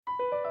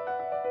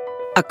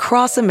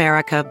Across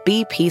America,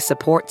 BP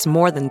supports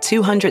more than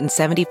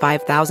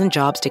 275,000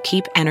 jobs to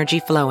keep energy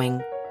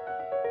flowing.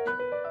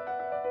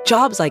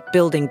 Jobs like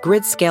building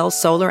grid-scale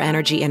solar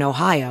energy in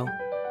Ohio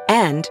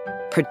and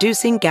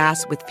producing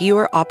gas with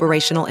fewer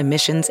operational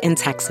emissions in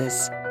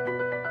Texas.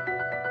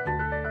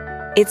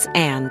 It's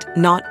and,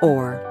 not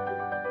or.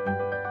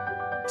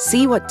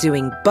 See what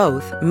doing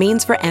both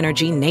means for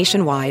energy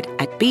nationwide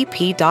at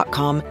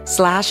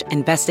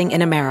bp.com/investing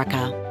in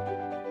America.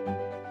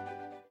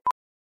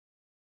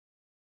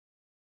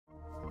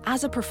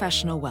 As a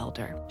professional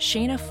welder,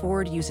 Shayna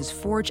Ford uses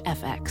Forge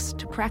FX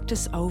to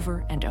practice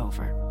over and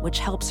over, which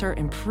helps her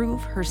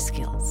improve her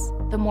skills.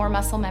 The more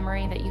muscle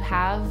memory that you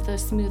have, the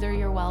smoother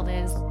your weld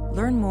is.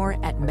 Learn more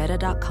at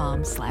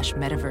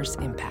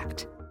meta.com/metaverse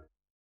impact.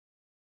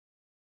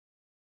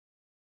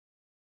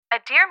 A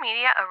Dear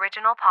Media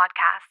original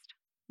podcast.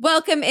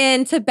 Welcome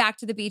in to Back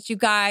to the Beach, you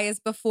guys.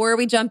 Before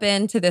we jump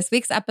into this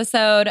week's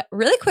episode,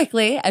 really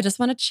quickly, I just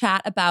want to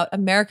chat about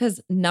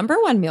America's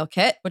 #1 meal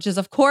kit, which is,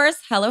 of course,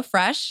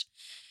 HelloFresh.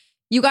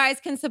 You guys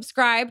can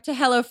subscribe to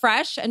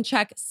HelloFresh and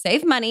check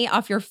Save Money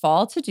off your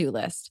fall to-do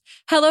list.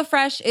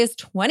 HelloFresh is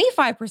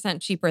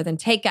 25% cheaper than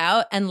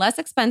takeout and less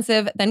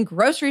expensive than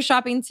grocery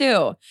shopping,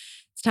 too.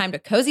 It's time to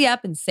cozy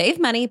up and save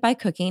money by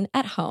cooking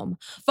at home.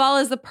 Fall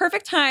is the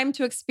perfect time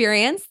to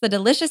experience the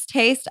delicious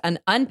taste and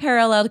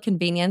unparalleled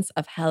convenience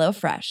of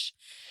HelloFresh.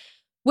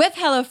 With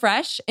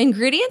HelloFresh,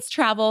 ingredients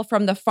travel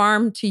from the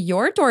farm to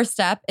your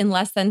doorstep in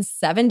less than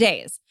 7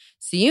 days,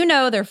 so you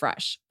know they're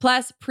fresh.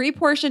 Plus,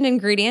 pre-portioned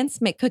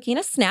ingredients make cooking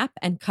a snap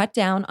and cut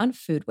down on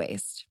food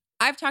waste.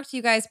 I've talked to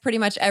you guys pretty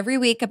much every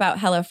week about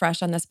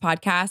HelloFresh on this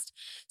podcast,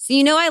 so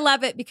you know I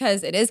love it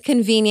because it is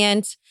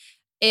convenient.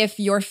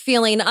 If you're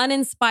feeling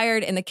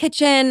uninspired in the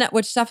kitchen,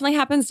 which definitely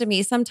happens to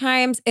me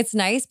sometimes, it's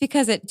nice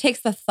because it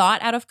takes the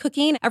thought out of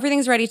cooking.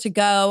 Everything's ready to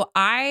go.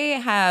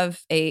 I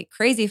have a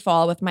crazy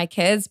fall with my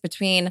kids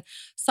between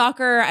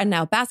soccer and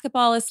now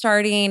basketball is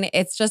starting.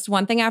 It's just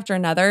one thing after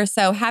another.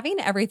 So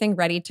having everything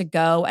ready to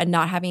go and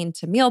not having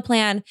to meal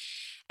plan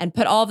and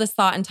put all this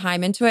thought and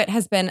time into it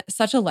has been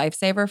such a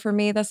lifesaver for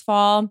me this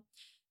fall.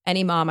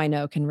 Any mom I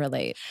know can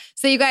relate.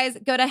 So you guys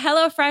go to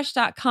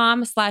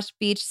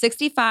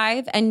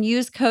HelloFresh.com/beach65 and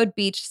use code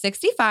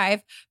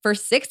beach65 for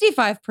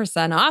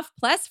 65% off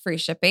plus free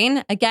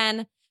shipping.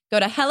 Again, go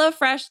to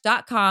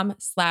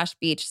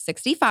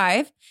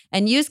HelloFresh.com/beach65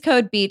 and use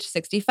code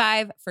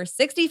beach65 for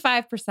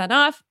 65%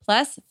 off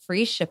plus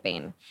free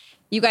shipping.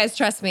 You guys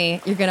trust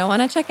me, you're going to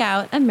want to check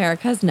out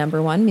America's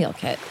 #1 meal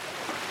kit.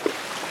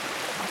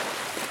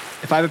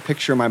 If I have a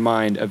picture in my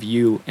mind of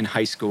you in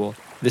high school,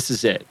 this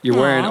is it. You're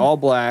wearing all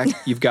black.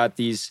 You've got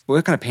these,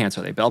 what kind of pants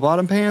are they?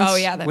 Bell-bottom pants? Oh,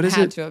 yeah, that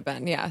had to have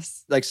been,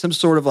 yes. Like some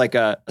sort of like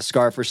a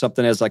scarf or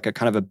something as like a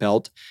kind of a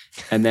belt,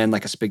 and then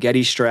like a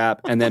spaghetti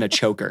strap, and then a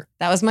choker.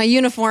 That was my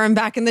uniform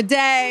back in the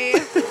day.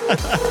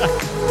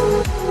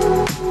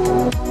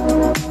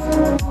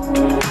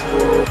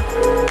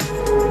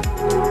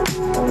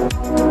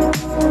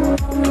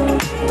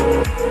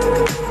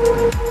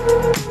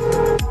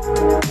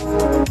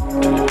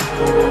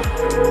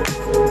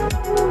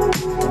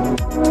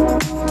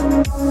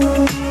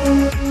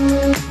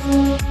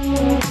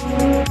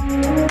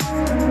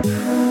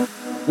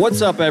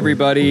 What's up,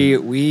 everybody?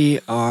 We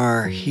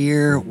are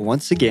here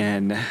once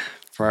again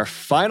for our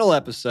final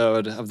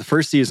episode of the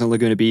first season of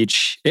Laguna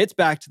Beach. It's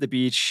Back to the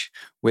Beach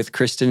with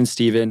Kristen and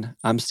Steven.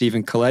 I'm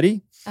Steven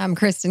Coletti. I'm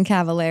Kristen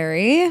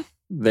Cavallari.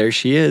 There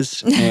she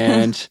is.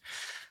 And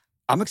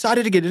I'm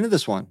excited to get into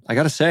this one, I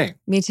gotta say.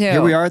 Me too.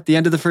 Here we are at the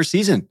end of the first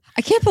season.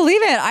 I can't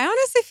believe it. I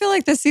honestly feel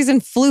like this season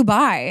flew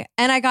by.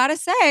 And I gotta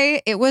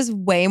say, it was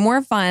way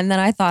more fun than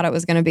I thought it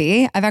was gonna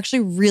be. I've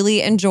actually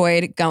really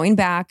enjoyed going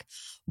back,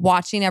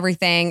 watching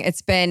everything.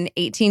 It's been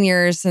 18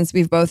 years since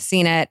we've both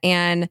seen it.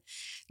 And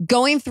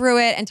going through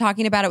it and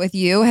talking about it with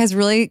you has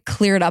really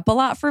cleared up a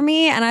lot for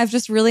me. And I've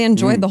just really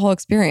enjoyed the whole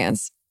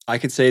experience. I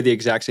could say the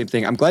exact same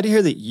thing. I'm glad to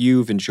hear that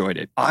you've enjoyed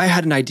it. I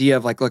had an idea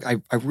of like, look,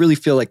 I really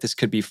feel like this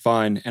could be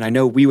fun. And I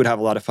know we would have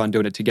a lot of fun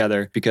doing it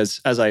together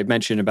because as I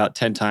mentioned about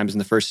 10 times in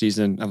the first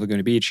season of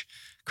Laguna Beach,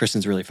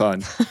 Kristen's really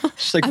fun.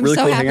 She's like really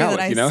cool to hang out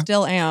with, you know? I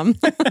still am.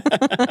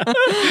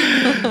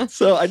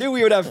 So I knew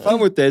we would have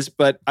fun with this,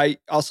 but I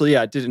also,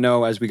 didn't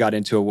know as we got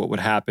into it what would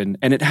happen.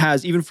 And it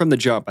has, even from the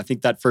jump, I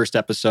think that first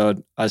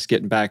episode, us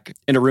getting back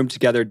in a room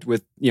together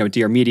with,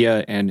 Dear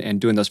Media and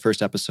doing those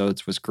first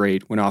episodes was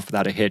great. Went off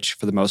without a hitch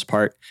for the most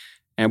part.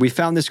 And we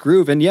found this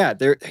groove. And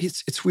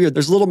it's weird.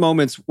 There's little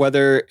moments,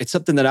 whether it's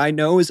something that I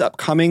know is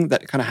upcoming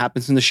that kind of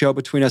happens in the show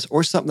between us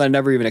or something that I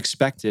never even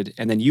expected.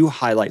 And then you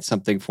highlight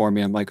something for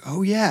me. I'm like,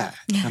 oh yeah.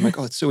 And I'm like,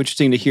 oh, it's so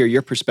interesting to hear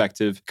your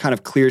perspective. Kind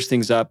of clears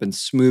things up and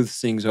smooths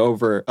things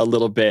over a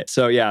little bit.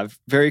 So yeah,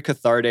 very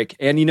cathartic.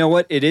 And you know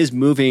what? It is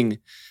moving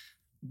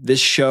this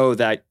show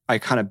that I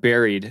kind of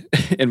buried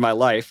in my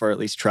life, or at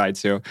least tried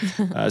to,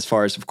 as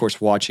far as, of course,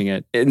 watching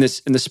it in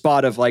the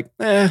spot of like,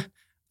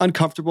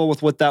 uncomfortable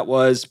with what that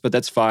was, but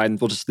that's fine.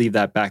 We'll just leave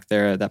that back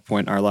there at that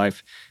point in our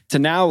life. To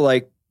now,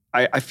 like,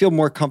 I feel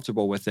more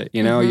comfortable with it.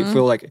 You know, you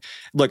feel like,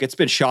 look, it's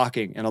been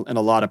shocking in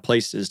a lot of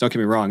places. Don't get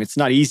me wrong. It's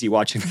not easy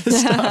watching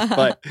this stuff,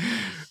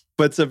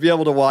 but to be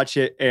able to watch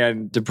it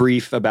and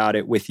debrief about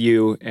it with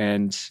you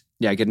and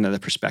get another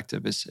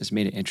perspective has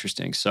made it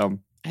interesting. So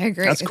I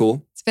agree. That's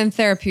cool. It's been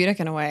therapeutic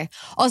in a way.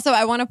 Also,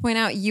 I want to point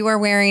out you are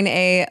wearing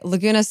a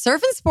Laguna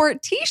Surf and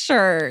Sport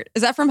t-shirt.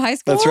 Is that from high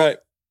school? That's right.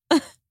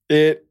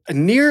 It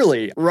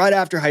nearly right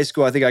after high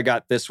school, I think I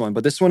got this one,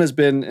 but this one has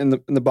been in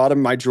the bottom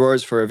of my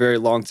drawers for a very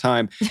long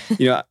time.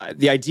 You know,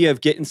 the idea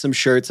of getting some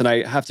shirts, and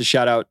I have to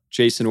shout out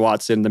Jason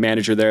Watson, the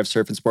manager there of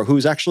Surf and Sport, who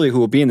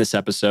will be in this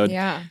episode.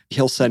 Yeah.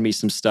 He'll send me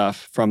some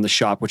stuff from the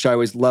shop, which I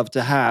always love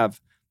to have,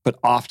 but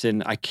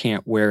often I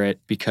can't wear it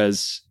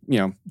because, you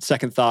know,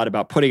 second thought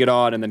about putting it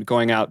on and then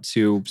going out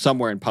to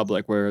somewhere in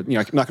public where, you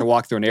know, I'm not going to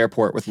walk through an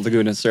airport with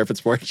Laguna Surf and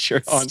Sport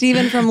shirt on.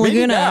 Steven from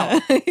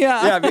Laguna.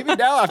 Yeah, maybe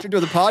now after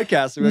doing the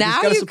podcast. We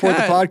just got to support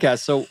the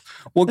podcast. So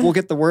we'll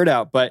get the word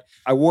out. But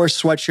I wore a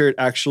sweatshirt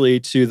actually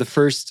to the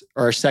first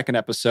or second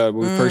episode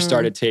when we first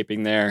started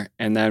taping there.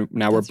 And then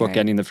now we're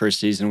bookending the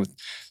first season with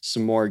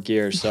some more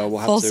gear. So we'll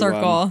have full to...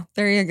 circle.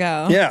 There you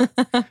go. Yeah.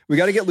 We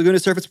got to get Laguna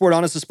Surf and Sport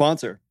on as a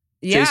sponsor.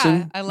 Yeah,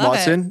 Jason I love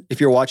Watson, it.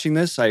 if you're watching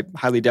this, I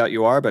highly doubt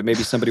you are, but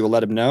maybe somebody will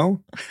let him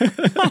know.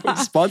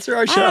 Sponsor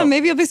our show.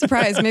 Maybe you'll be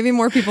surprised. Maybe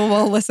more people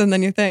will listen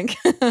than you think.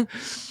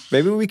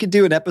 Maybe we could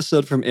do an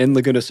episode from in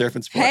Laguna Surf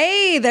and Sport.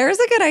 Hey, there's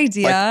a good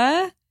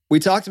idea. We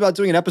talked about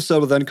doing an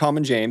episode with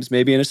Uncommon James,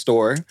 maybe in a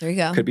store. There you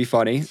go. Could be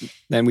funny.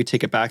 Then we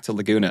take it back to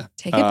Laguna.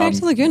 Take it back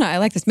to Laguna. I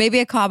like this. Maybe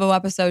a Cabo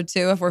episode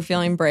too, if we're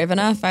feeling brave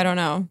enough. I don't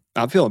know.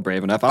 I'm feeling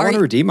brave enough. I want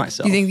to redeem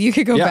myself. You think you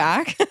could go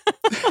back?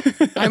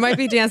 I might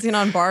be dancing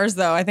on bars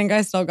though. I think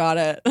I still got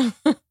it.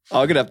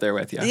 I'll get up there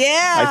with you.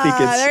 Yeah. I think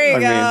it's, there you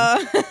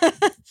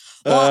go.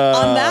 Well,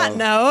 on that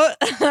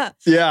note.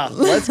 Yeah.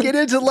 Let's get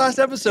into the last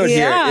episode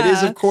here. It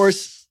is, of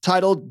course,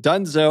 titled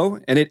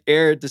Dunzo, and it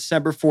aired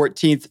December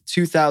 14th,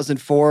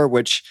 2004,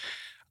 which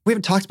we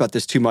haven't talked about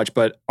this too much,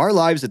 but our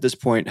lives at this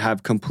point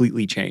have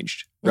completely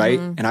changed, right?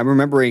 And I'm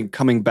remembering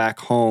coming back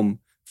home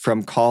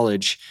from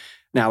college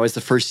now as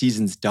the first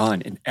season's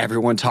done and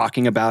everyone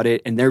talking about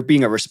it and there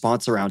being a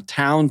response around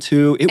town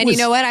too. You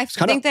know what? I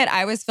think that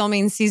I was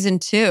filming season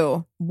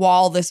 2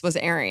 while this was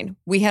airing.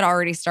 We had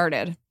already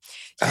started.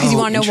 Because you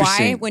want to know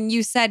why? When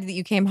you said that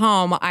you came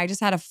home, I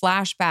just had a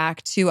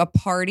flashback to a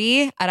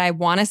party at, I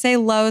want to say,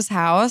 Lowe's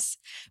house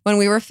when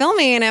we were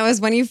filming. And it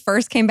was when you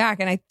first came back.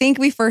 And I think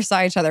we first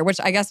saw each other,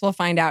 which I guess we'll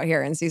find out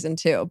here in season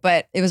 2.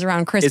 But it was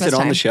around Christmas time. Is it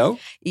on the show?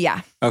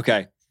 Yeah.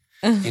 Okay.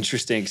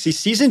 Interesting. See,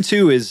 season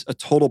 2 is a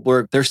total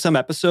blur. There's some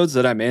episodes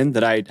that I'm in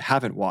that I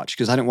haven't watched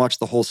because I didn't watch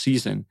the whole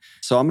season.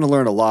 So I'm going to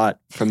learn a lot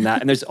from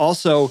that. And there's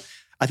also...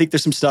 I think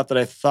there's some stuff that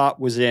I thought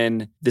was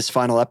in this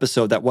final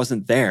episode that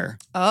wasn't there.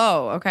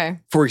 Oh, okay.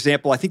 For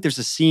example, I think there's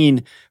a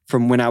scene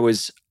from when I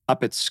was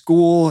up at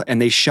school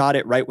and they shot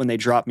it right when they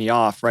dropped me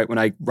off, right when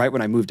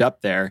I moved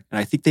up there. And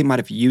I think they might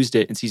have used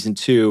it in season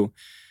 2.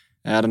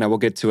 I don't know. We'll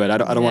get to it. I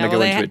don't want to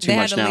go into it too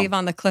much now. They had to leave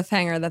on the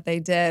cliffhanger that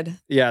they did.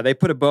 Yeah, they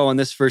put a bow on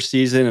this first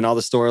season and all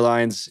the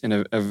storylines in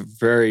a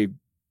very,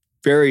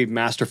 very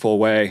masterful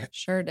way.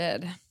 Sure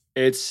did.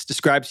 It's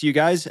described to you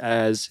guys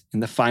as in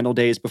the final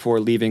days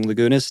before leaving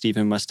Laguna,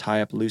 Steven must tie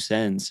up loose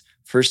ends.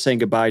 First saying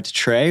goodbye to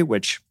Trey,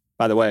 which,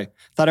 by the way,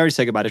 thought I already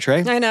said goodbye to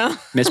Trey. I know.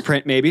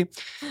 Misprint, maybe.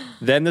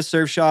 Then the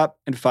surf shop,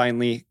 and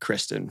finally,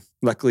 Kristen.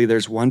 Luckily,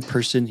 there's one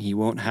person he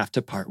won't have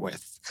to part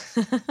with. ...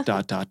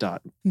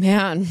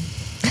 Man.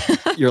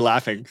 You're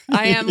laughing.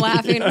 I am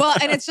laughing. Well,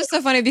 and it's just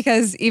so funny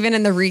because even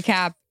in the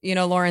recap, you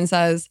know, Lauren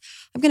says,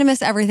 I'm going to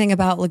miss everything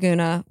about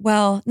Laguna.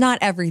 Well, not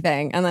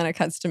everything. And then it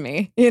cuts to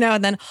me, you know,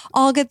 and then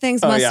all good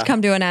things must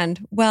come to an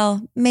end.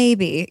 Well,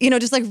 maybe, you know,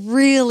 just like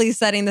really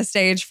setting the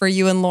stage for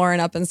you and Lauren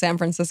up in San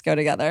Francisco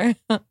together.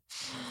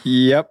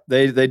 Yep.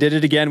 They did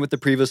it again with the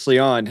Previously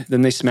On.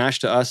 Then they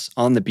smashed to us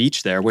on the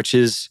beach there, which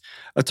is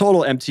a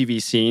total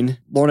MTV scene.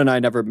 Lauren and I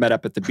never met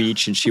up at the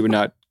beach and she would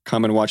not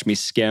come and watch me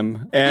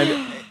skim.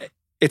 And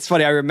it's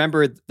funny. I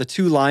remember the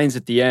 2 lines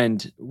at the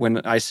end when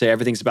I say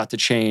everything's about to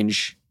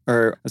change,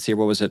 or let's see,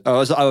 what was it? I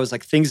was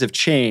like, things have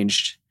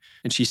changed.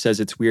 And she says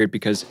it's weird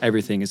because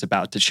everything is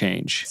about to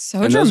change.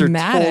 So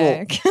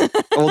dramatic.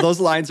 Well, those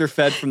lines are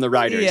fed from the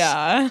writers.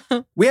 Yeah.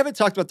 We haven't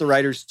talked about the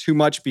writers too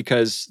much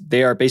because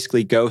they are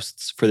basically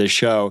ghosts for this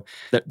show.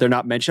 They're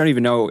not mentioned. I don't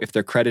even know if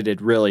they're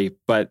credited really,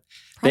 but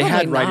they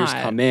had writers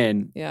come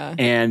in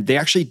and they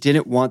actually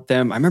didn't want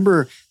them. I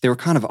remember they were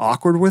kind of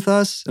awkward with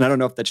us. And I don't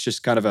know if that's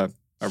just kind of a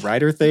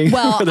writer thing.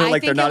 Well, they're I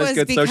like, think they're not it was as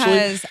good because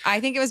socially. I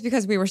think it was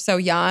because we were so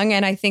young,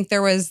 and I think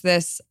there was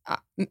this. I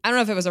don't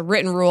know if it was a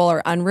written rule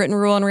or unwritten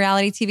rule in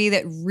reality TV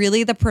that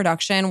really the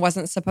production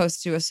wasn't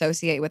supposed to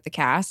associate with the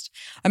cast.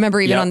 I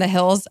remember even on The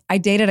Hills, I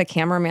dated a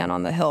cameraman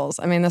on The Hills.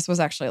 I mean, this was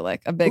actually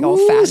like a big old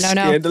fat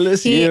no.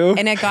 Scandalous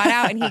And it got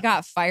out, and he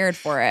got fired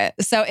for it.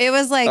 So it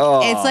was like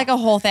it's like a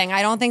whole thing.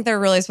 I don't think they're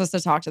really supposed to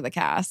talk to the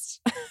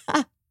cast.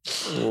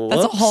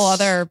 That's a whole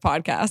other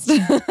podcast.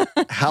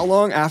 How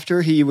long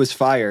after he was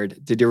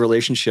fired did your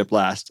relationship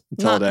last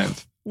until then?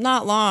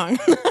 Not long.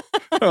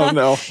 Oh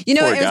no. You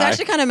know, Poor it was guy.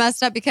 actually kind of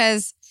messed up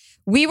because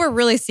we were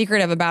really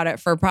secretive about it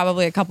for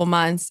probably a couple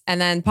months. And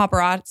then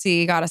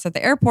paparazzi got us at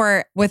the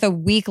airport with a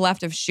week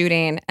left of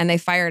shooting and they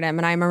fired him.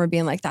 And I remember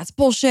being like, that's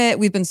bullshit.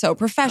 We've been so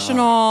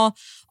professional,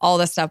 all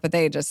this stuff. But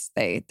they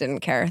didn't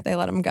care. They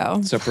let him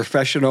go. So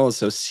professional,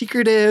 so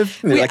secretive.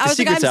 I was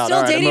like, I'm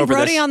still dating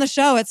Brody on the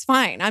show. It's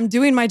fine. I'm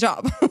doing my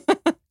job.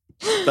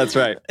 That's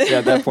right. Yeah,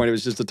 at that point, it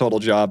was just a total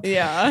job.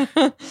 Yeah.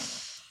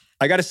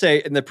 I got to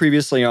say, in the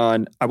previously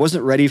on, I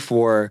wasn't ready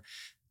for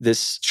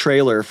this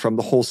trailer from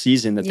the whole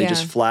season that they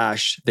just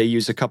flashed. They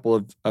use a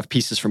couple of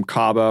pieces from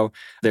Cabo.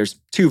 There's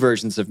 2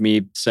 versions of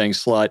me saying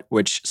slut,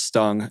 which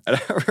stung.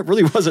 I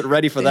really wasn't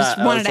ready for that.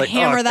 Just wanted to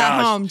hammer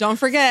that home. Don't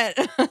forget.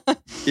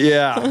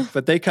 Yeah,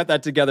 but they cut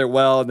that together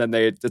well. And then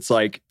it's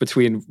like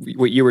between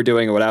what you were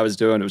doing and what I was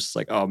doing, it was just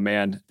like, oh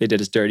man, they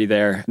did us dirty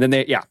there. And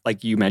then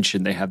like you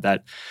mentioned, they have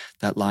that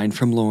line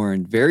from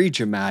Lauren, very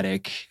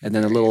dramatic. And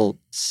then a little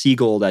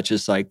seagull that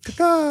just like,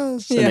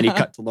 and then he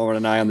cut to Lauren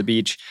and I on the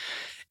beach.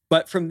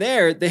 But from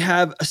there, they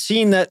have a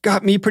scene that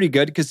got me pretty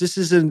good because this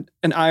is an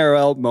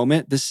IRL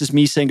moment. This is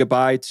me saying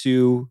goodbye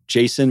to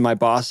Jason, my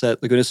boss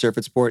at Laguna Surf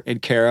and Sport,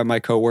 and Kara,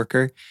 my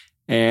coworker,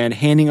 and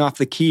handing off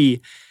the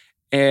key.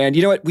 And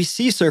you know what? We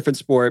see Surf and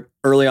Sport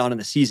early on in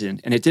the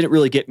season, and it didn't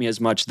really get me as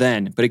much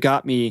then, but it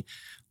got me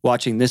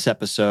watching this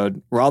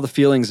episode where all the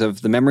feelings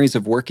of the memories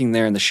of working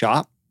there in the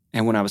shop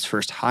and when I was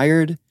first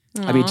hired.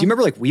 Aww. I mean, do you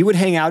remember we would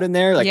hang out in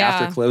there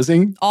after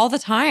closing? All the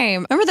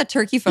time. Remember the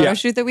turkey photo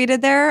shoot that we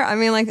did there? I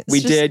mean, we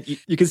did.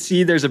 You can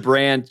see there's a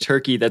brand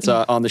turkey that's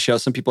on the show.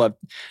 Some people have,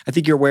 I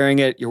think you're wearing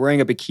it. You're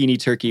wearing a bikini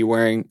turkey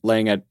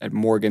laying at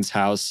Morgan's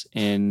house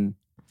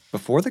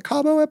before the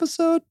Cabo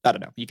episode? I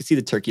don't know. You can see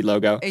the turkey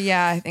logo.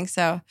 Yeah, I think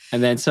so.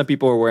 And then some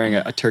people were wearing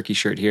a turkey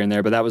shirt here and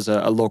there, but that was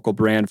a local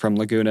brand from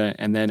Laguna.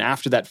 And then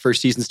after that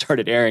first season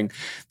started airing,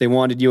 they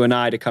wanted you and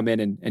I to come in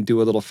and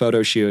do a little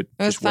photo shoot.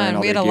 It was fun.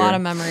 We had a lot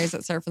of memories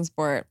at Surf and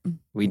Sport.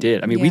 We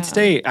did. I mean, we'd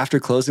stay after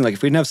closing.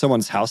 If we didn't have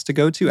someone's house to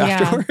go to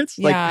afterwards,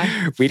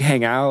 we'd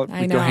hang out.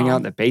 We'd go hang out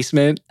in the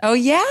basement. Oh,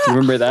 yeah. Do you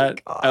remember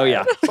that? Oh,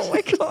 yeah. Oh,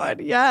 my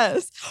God.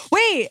 Yes.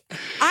 Wait,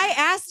 I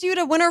asked you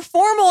to winter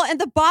formal at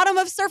the bottom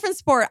of Surf and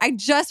Sport. I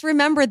just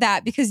remembered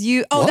that because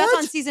you... Oh, that's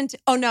on season 2.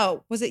 Oh,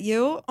 no. Was it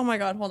you? Oh, my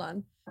God. Hold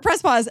on.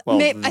 Press pause.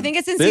 Well, I think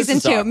it's in season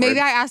 2. Awkward. Maybe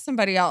I asked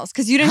somebody else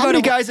because you didn't How go to...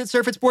 many guys at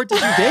Surf and Sport did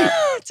you date?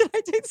 Did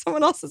I date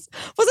someone else's?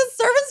 Was it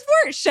Surf and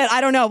Sport? Shit,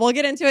 I don't know. We'll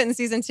get into it in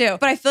season 2.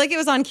 But I feel like it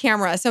was on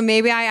camera. So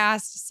maybe I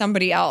asked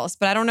somebody else.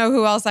 But I don't know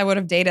who else I would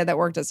have dated that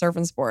worked at Surf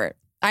and Sport.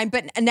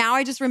 But now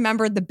I just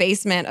remembered the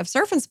basement of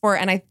Surf and Sport.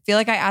 And I feel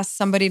like I asked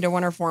somebody to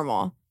winter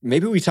formal.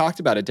 Maybe we talked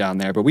about it down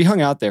there. But we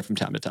hung out there from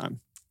time to time.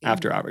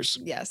 After hours.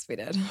 Yes, we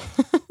did.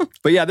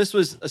 But yeah, this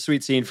was a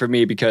sweet scene for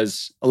me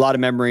because a lot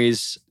of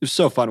memories. It was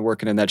so fun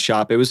working in that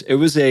shop. It was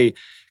a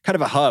kind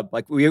of a hub.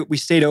 We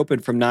stayed open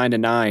from 9 to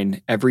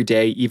 9 every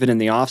day, even in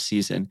the off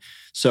season.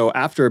 So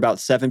after about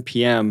 7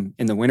 p.m.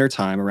 in the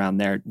wintertime around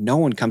there, no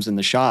one comes in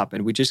the shop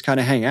and we just kind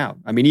of hang out.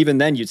 I mean, even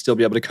then you'd still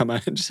be able to come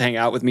out and just hang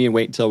out with me and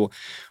wait until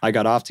I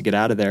got off to get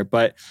out of there.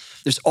 But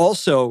there's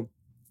also,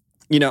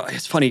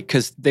 it's funny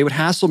because they would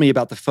hassle me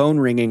about the phone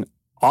ringing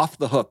off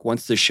the hook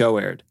once the show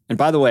aired. And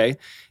by the way,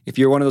 if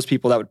you're one of those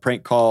people that would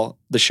prank call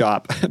the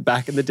shop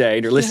back in the day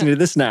and you're listening to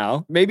this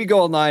now, maybe go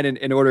online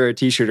and order a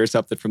t-shirt or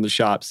something from the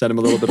shop, send them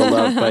a little bit of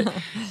love.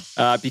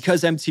 But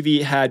because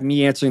MTV had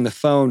me answering the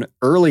phone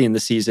early in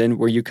the season,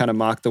 where you kind of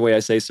mock the way I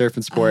say Surf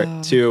and Sport,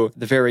 to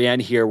the very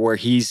end here where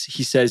he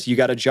says, you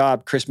got a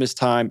job Christmas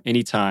time,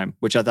 anytime,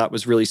 which I thought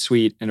was really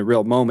sweet and a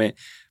real moment.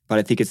 But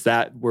I think it's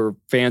that where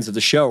fans of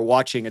the show are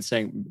watching and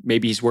saying,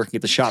 maybe he's working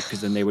at the shop, because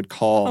then they would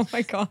call oh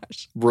my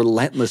gosh,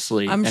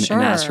 relentlessly and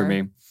ask for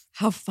me.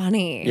 How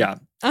funny. Yeah.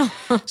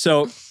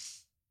 So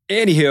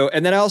anywho,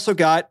 and then I also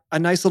got a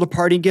nice little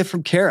party gift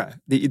from Kara.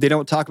 They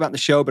don't talk about in the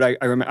show, but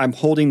I remember I'm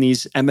holding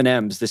these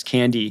M&Ms, this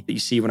candy that you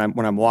see when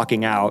I'm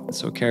walking out.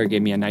 So Kara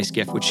gave me a nice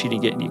gift, which she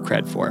didn't get any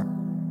cred for.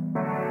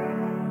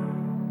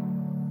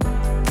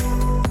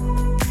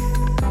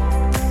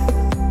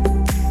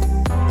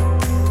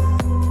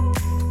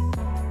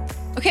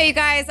 Okay, you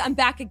guys, I'm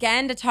back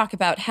again to talk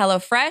about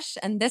HelloFresh,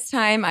 and this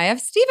time I have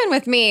Steven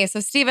with me. So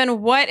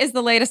Steven, what is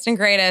the latest and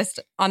greatest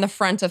on the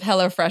front of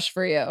HelloFresh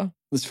for you?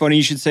 It's funny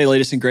you should say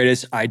latest and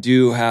greatest. I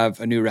do have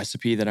a new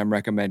recipe that I'm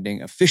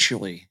recommending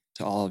officially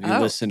to all of you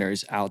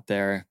listeners out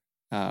there.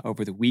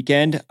 Over the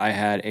weekend, I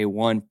had a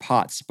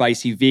 1-pot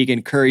spicy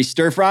vegan curry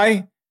stir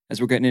fry.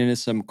 As we're getting into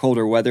some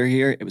colder weather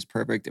here, it was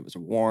perfect. It was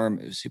warm.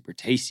 It was super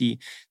tasty.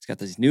 It's got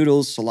these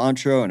noodles,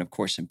 cilantro, and of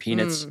course some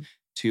peanuts.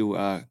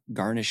 To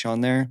garnish on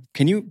there.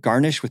 Can you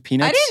garnish with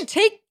peanuts?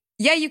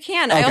 Yeah, you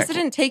can. Okay, I also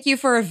didn't take you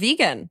for a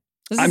vegan.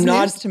 I'm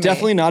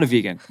definitely not a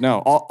vegan. No,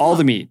 all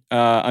the meat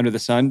under the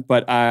sun.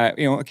 But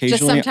occasionally,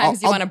 just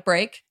sometimes you want to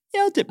break.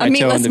 Yeah, I'll dip my toe in the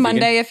meatless Monday,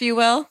 vegan. If you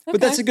will. Okay.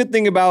 But that's a good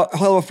thing about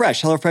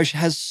HelloFresh. HelloFresh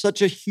has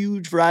such a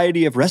huge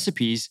variety of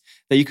recipes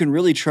that you can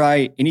really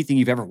try anything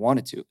you've ever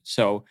wanted to.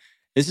 So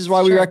this is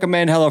why we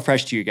recommend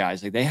HelloFresh to you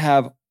guys. They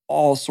have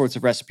all sorts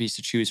of recipes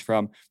to choose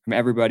from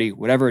everybody,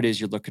 whatever it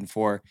is you're looking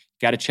for.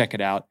 Got to check it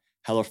out.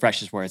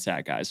 HelloFresh is where it's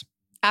at, guys.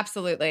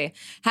 Absolutely.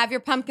 Have your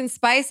pumpkin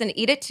spice and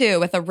eat it too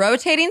with a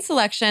rotating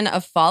selection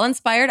of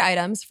fall-inspired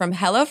items from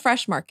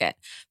HelloFresh Market.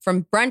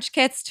 From brunch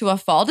kits to a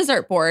fall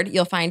dessert board,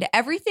 you'll find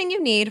everything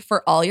you need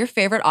for all your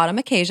favorite autumn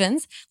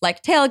occasions,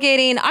 like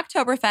tailgating,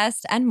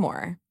 Oktoberfest, and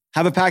more.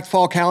 Have a packed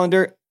fall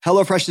calendar?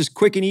 HelloFresh's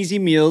quick and easy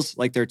meals,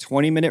 like their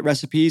 20-minute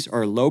recipes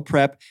or low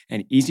prep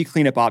and easy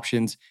cleanup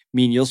options,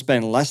 mean you'll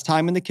spend less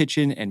time in the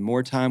kitchen and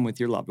more time with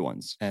your loved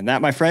ones. And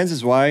that, my friends,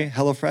 is why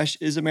HelloFresh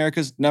is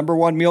America's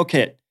 #1 meal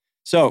kit.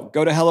 So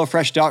go to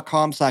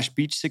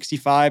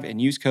HelloFresh.com/Beach65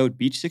 and use code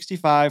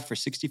Beach65 for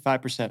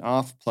 65%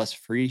 off plus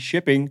free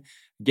shipping.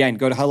 Again,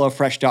 go to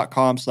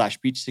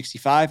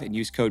HelloFresh.com/Beach65 and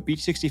use code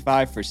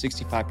Beach65 for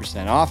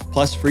 65% off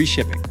plus free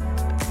shipping.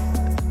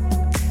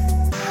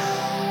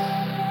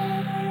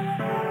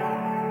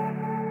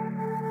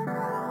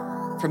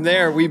 From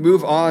there, we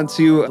move on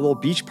to a little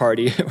beach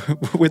party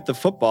with the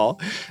football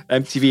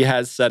MTV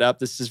has set up.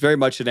 This is very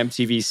much an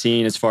MTV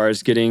scene as far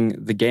as getting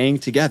the gang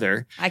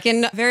together. I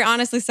can very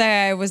honestly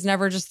say I was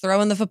never just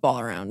throwing the football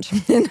around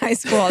in high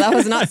school. That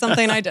was not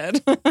something I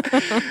did.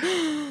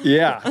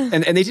 Yeah.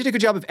 And they did a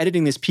good job of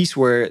editing this piece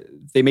where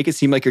they make it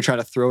seem like you're trying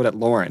to throw it at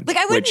Lauren. Like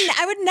I would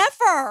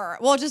never.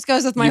 Well, it just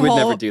goes with my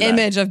whole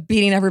image of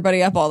beating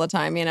everybody up all the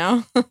time, you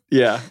know?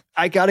 Yeah.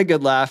 I got a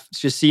good laugh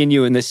just seeing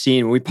you in this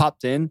scene. When we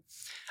popped in,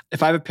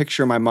 if I have a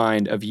picture in my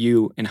mind of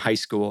you in high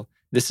school,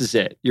 this is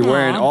it. You're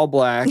wearing all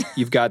black.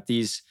 You've got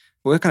these,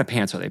 what kind of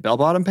pants are they?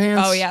 Bell-bottom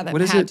pants? Oh yeah, that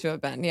had to have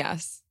been,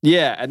 yes.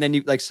 Yeah, and then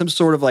you like some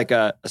sort of like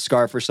a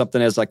scarf or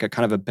something as like a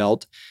kind of a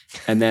belt,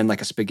 and then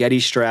like a spaghetti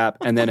strap,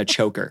 and then a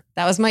choker.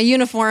 That was my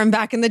uniform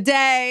back in the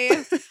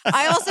day.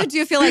 I also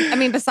do feel like, I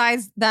mean,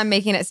 besides them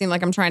making it seem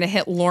like I'm trying to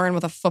hit Lauren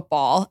with a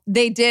football,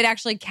 they did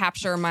actually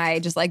capture my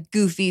just like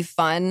goofy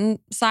fun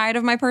side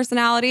of my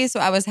personality. So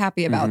I was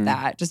happy about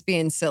that, just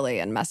being silly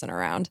and messing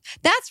around.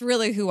 That's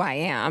really who I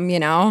am, you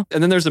know?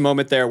 And then there's a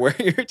moment there where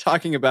you're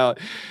talking about,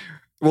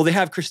 well, they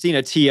have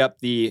Christina tee up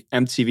the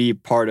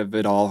MTV part of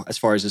it all as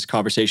far as this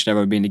conversation,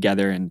 everyone being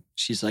together. And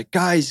she's like,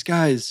 guys,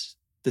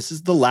 this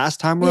is the last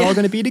time we're all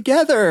going to be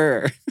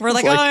together. We're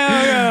like, oh,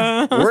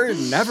 yeah. We're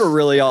never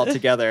really all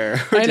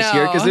together. We're just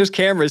here because there's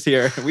cameras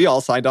here. We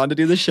all signed on to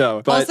do the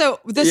show. But,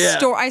 also,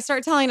 I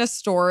start telling a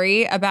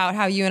story about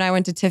how you and I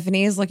went to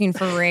Tiffany's looking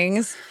for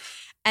rings.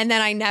 And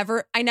then I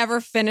never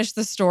finished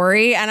the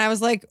story. And I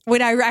was like,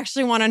 wait, I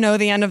actually want to know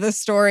the end of this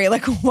story.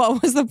 Like,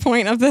 what was the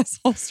point of this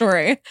whole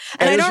story?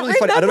 And I don't really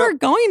remember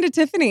going to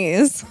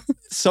Tiffany's.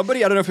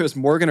 Somebody, I don't know if it was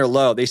Morgan or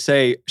Lo, they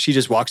say she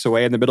just walks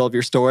away in the middle of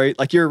your story.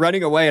 Like you're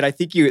running away. And I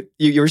think you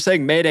were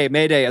saying Mayday,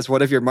 Mayday as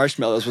one of your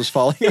marshmallows was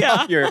falling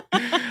off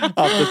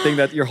the thing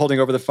that you're holding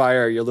over the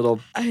fire, your little,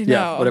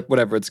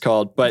 whatever it's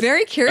called. But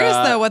very curious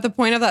though, what the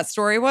point of that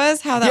story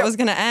was, how that was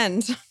going to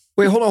end.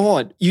 Wait, hold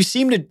on. You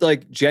seem to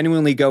like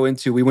genuinely go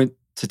into, we went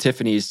to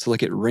Tiffany's to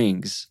look at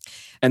rings.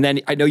 And then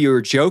I know you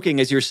were joking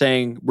as you're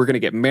saying, we're going to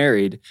get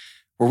married.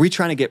 Were we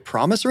trying to get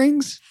promise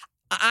rings?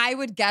 I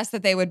would guess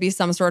that they would be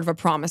some sort of a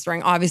promise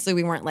ring. Obviously,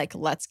 we weren't like,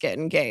 let's get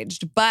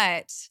engaged.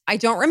 But I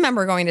don't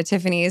remember going to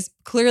Tiffany's.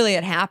 Clearly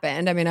it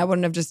happened. I mean, I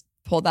wouldn't have just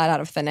pulled that out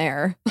of thin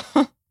air.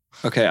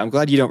 Okay, I'm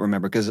glad you don't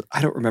remember because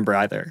I don't remember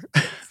either.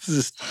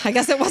 I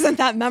guess it wasn't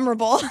that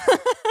memorable.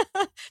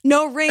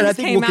 No rings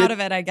came out of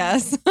it, I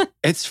guess.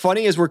 It's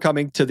funny as we're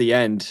coming to the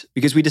end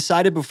because we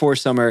decided before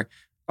summer,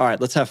 all right,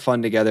 let's have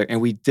fun together.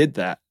 And we did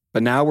that.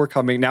 But now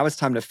it's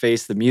time to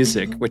face the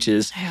music, which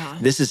is,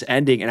 this is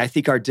ending. And I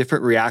think our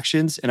different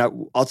reactions, and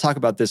I'll talk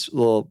about this a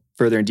little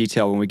further in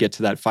detail when we get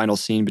to that final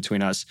scene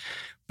between us.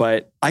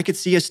 But I could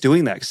see us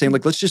doing that, saying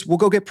like, we'll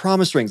go get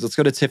promise rings. Let's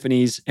go to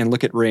Tiffany's and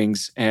look at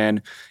rings.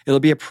 And it'll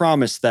be a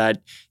promise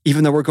that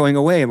even though we're going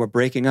away and we're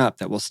breaking up,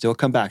 that we'll still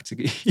come back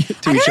to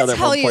each other at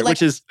one point,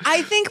 which is...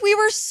 I think we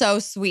were so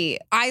sweet.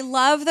 I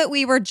love that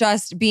we were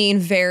just being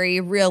very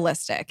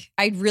realistic.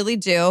 I really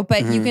do.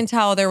 But you can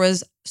tell there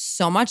was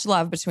so much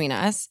love between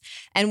us.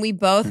 And we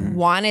both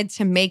wanted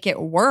to make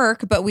it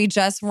work, but we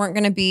just weren't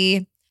going to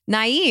be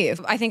naive.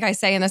 I think I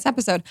say in this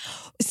episode,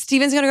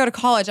 Steven's going to go to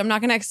college. I'm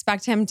not going to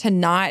expect him to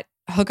not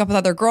hook up with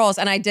other girls.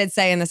 And I did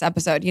say in this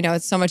episode, you know,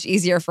 it's so much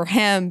easier for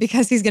him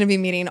because he's going to be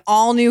meeting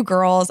all new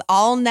girls.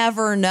 I'll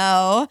never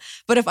know.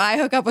 But if I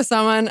hook up with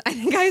someone, I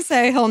think I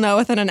say he'll know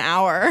within an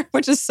hour,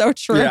 which is so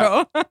true.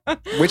 Yeah.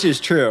 Which is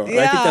true.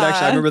 Yeah. I think that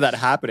actually, I remember that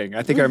happening.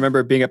 I think I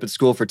remember being up at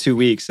school for 2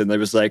 weeks and there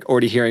was like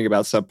already hearing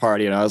about some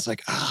party and I was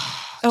like, oh,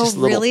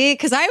 really?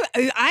 Because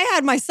I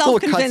had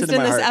myself convinced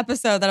in this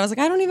episode that I was like,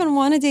 I don't even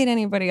want to date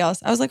anybody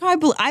else. I was like,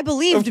 oh, I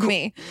believed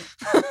me.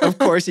 Of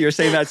course, you're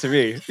saying that to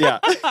me. Yeah.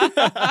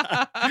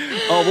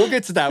 Oh, we'll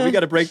get to that. We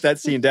got to break that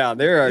scene down.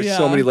 There are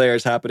so many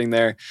layers happening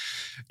there.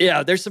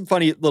 Yeah, there's some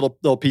funny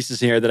little pieces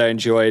here that I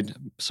enjoyed.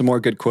 Some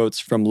more good quotes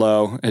from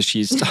Lo as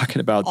she's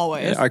talking about.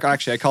 Always.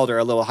 Actually, I called her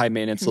a little high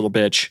maintenance little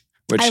bitch.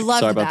 Which,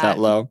 sorry about that,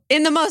 Lo.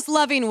 In the most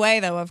loving way,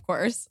 though, of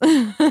course.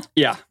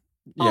 Yeah.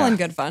 All in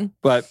good fun.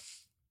 But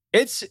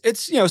it's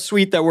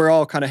sweet that we're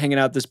all kind of hanging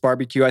out at this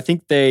barbecue. I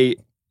think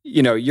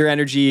your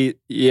energy,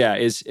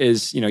 is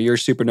you're a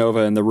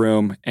supernova in the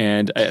room,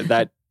 and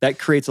that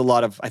creates a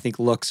lot of, I think,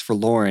 looks for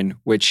Lauren,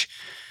 which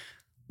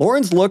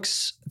Lauren's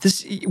looks,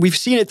 we've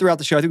seen it throughout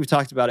the show. I think we've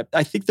talked about it.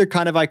 I think they're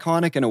kind of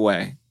iconic in a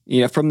way,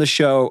 from the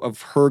show,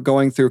 of her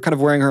going through, kind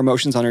of wearing her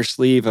emotions on her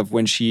sleeve, of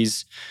when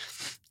she's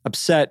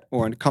upset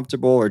or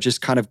uncomfortable or just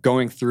kind of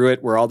going through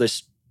it, where all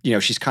this,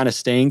 she's kind of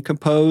staying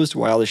composed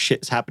while all this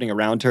shit is happening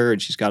around her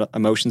and she's got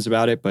emotions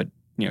about it, but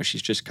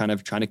she's just kind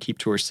of trying to keep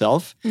to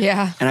herself.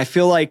 Yeah. And I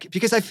feel like,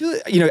 because I feel,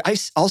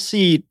 I'll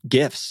see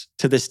GIFs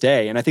to this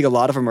day, and I think a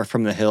lot of them are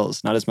from the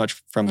hills, not as much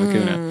from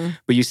Laguna.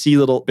 But you see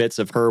little bits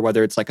of her,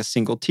 whether it's like a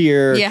single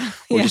tear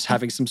or just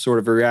having some sort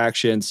of a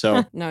reaction.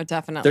 So no,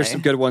 definitely. There's some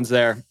good ones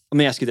there. Let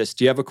me ask you this.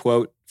 Do you have a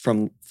quote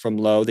from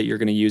Lo that you're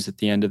going to use at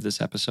the end of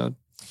this episode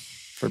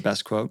for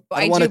best quote?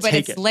 I do, but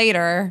it's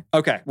later.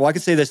 Okay. Well, I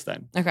can say this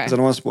then. Okay. Because I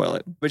don't want to spoil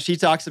it. But she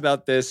talks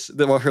about this,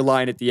 her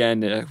line at the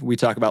end, we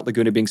talk about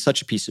Laguna being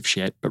such a piece of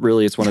shit, but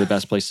really it's one of the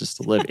best places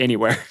to live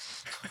anywhere.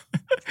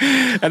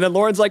 And then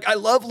Lauren's like, I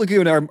love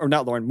Laguna, or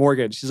not Lauren,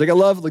 Morgan. She's like, I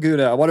love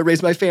Laguna. I want to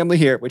raise my family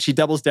here, which she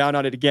doubles down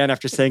on it again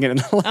after saying it in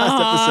the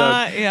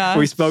last episode. Yeah.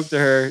 We spoke to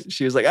her.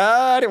 She was like,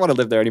 I didn't want to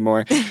live there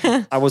anymore.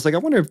 I was like, I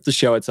wonder if the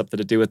show had something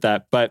to do with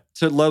that. But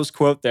to Lowe's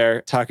quote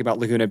there, talking about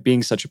Laguna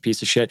being such a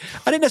piece of shit,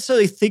 I didn't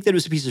necessarily think that it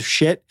was a piece of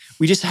shit.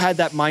 We just had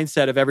that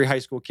mindset of every high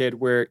school kid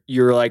where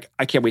you're like,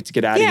 I can't wait to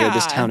get out of here.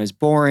 This town is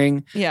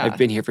boring. Yeah. I've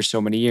been here for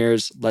so many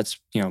years. Let's,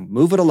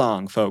 move it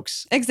along,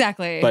 folks.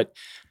 Exactly. But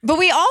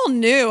we all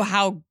knew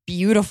how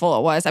beautiful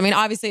it was. I mean,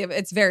 obviously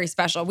it's very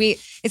special.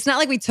 It's not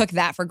like we took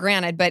that for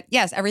granted, but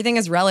yes, everything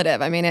is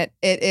relative. I mean, it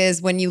is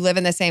when you live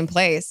in the same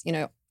place,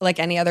 like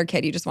any other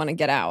kid, you just want to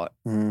get out.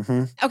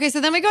 Mm-hmm. Okay.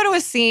 So then we go to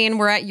a scene.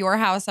 We're at your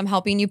house. I'm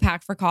helping you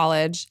pack for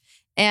college.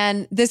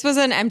 And this was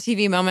an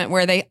MTV moment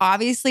where they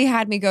obviously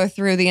had me go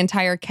through the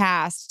entire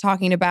cast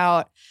talking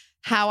about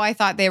how I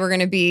thought they were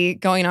going to be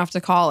going off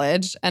to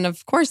college. And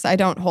of course, I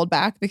don't hold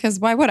back, because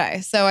why would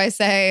I? So I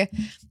say,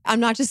 I'm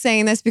not just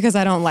saying this because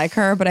I don't like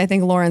her, but I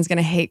think Lauren's going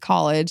to hate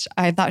college.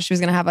 I thought she was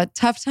going to have a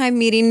tough time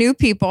meeting new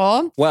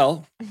people.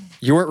 Well,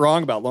 you weren't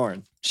wrong about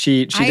Lauren.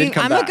 She did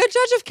come I'm back. a good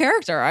judge of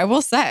character, I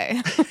will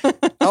say.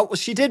 Oh, well,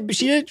 she did.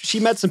 She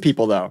met some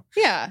people though.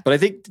 Yeah. But I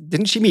think,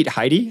 didn't she meet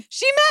Heidi?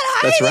 She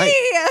met Heidi.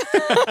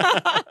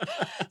 That's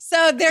right.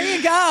 So there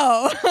you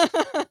go.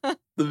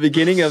 The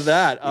beginning of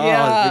that. Oh,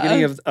 Yeah. The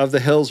beginning of the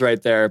hills right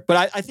there.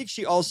 But I think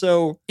she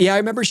also, I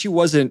remember she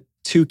wasn't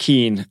too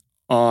keen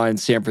on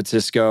San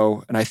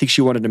Francisco. And I think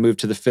she wanted to move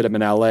to the FITM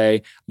in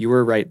LA. You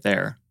were right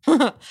there.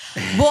 Well,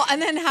 and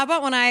then how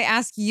about when I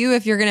ask you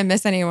if you're going to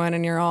miss anyone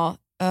and you're all,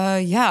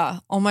 yeah,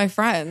 all my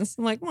friends.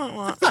 I'm like, wah,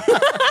 wah.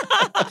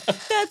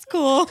 That's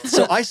cool.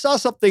 So I saw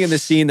something in the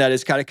scene that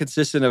is kind of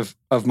consistent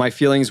of my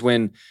feelings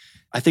when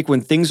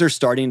things are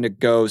starting to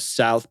go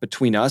south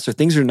between us, or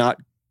things are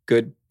not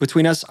good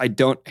between us. I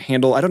don't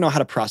know how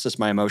to process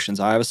my emotions.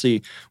 I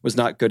obviously was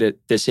not good at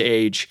this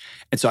age.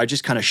 And so I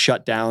just kind of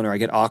shut down, or I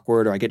get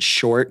awkward, or I get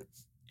short.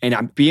 And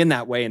I'm being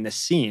that way in this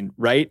scene,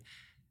 right?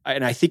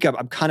 And I think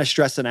I'm kind of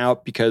stressing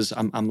out because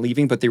I'm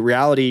leaving. But the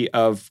reality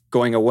of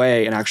going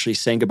away and actually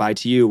saying goodbye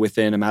to you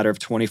within a matter of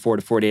 24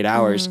 to 48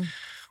 hours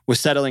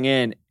was settling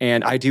in.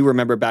 And I do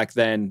remember back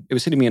then, it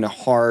was hitting me in a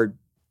hard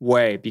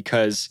way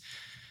because,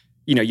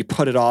 you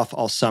put it off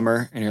all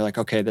summer and you're like,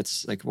 okay,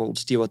 that's like, we'll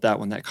just deal with that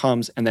when that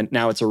comes. And then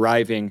now it's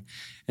arriving.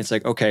 It's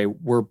like, okay,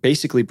 we're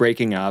basically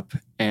breaking up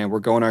and we're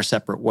going our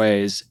separate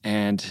ways.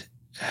 And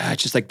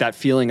it's just like that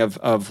feeling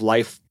of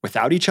life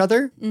without each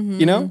other,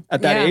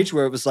 at that age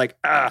where it was like,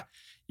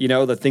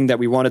 the thing that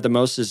we wanted the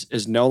most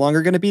is no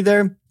longer going to be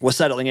there, was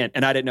settling in.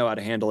 And I didn't know how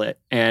to handle it.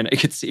 And you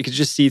could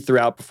just see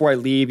throughout, before I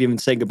leave, even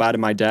saying goodbye to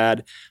my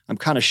dad, I'm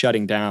kind of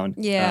shutting down,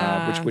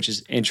 which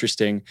is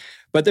interesting.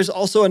 But there's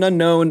also an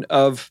unknown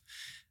of,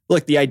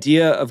 look, the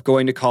idea of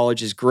going to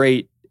college is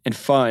great and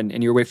fun,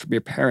 and you're away from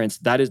your parents.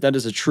 That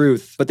is a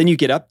truth. But then you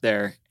get up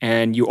there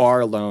and you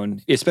are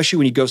alone, especially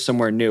when you go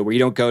somewhere new, where you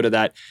don't go to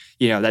that,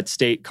 that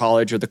state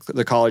college or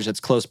the college that's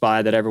close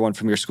by that everyone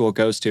from your school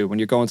goes to. When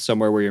you're going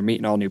somewhere where you're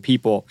meeting all new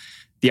people,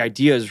 the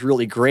idea is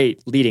really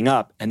great leading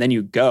up, and then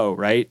you go,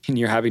 right? And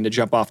you're having to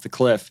jump off the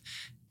cliff.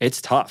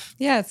 It's tough.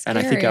 Yeah, it's scary.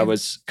 And I think I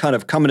was kind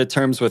of coming to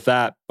terms with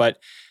that. But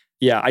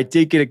yeah, I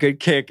did get a good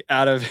kick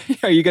out of,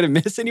 are you going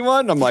to miss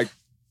anyone? I'm like,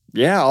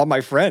 yeah, all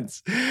my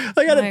friends.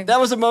 That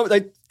was a moment,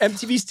 like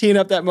MTV's teeing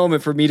up that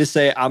moment for me to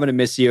say, I'm going to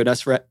miss you, and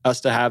for us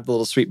to have the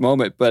little sweet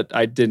moment. But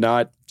I did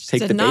not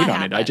take the bait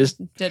on it. I just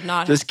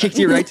kicked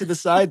you right to the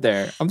side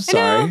there. I'm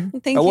sorry.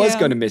 Thank you. I was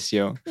going to miss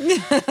you.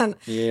 Yeah.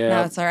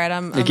 No, it's all right.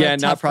 I'm again,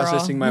 a not tough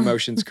processing girl. my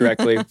emotions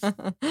correctly.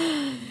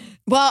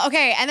 Well,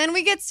 okay. And then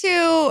we get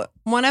to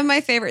one of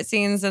my favorite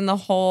scenes in the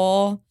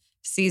whole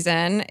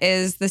season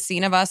is the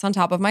scene of us on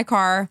top of my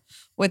car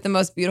with the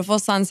most beautiful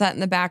sunset in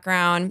the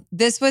background.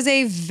 This was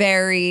a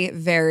very,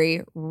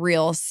 very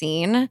real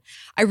scene.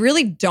 I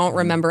really don't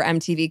remember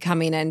MTV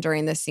coming in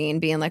during this scene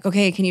being like,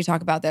 okay, can you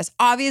talk about this?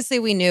 Obviously,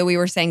 we knew we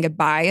were saying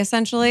goodbye,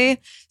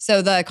 essentially.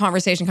 So the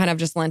conversation kind of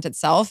just lent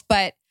itself.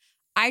 But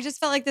I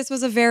just felt like this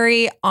was a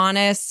very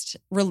honest,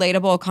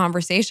 relatable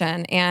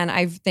conversation. And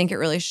I think it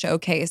really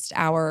showcased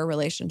our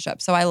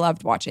relationship. So I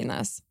loved watching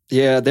this.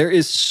 Yeah, there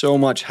is so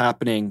much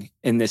happening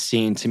in this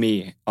scene to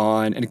me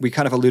and we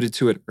kind of alluded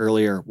to it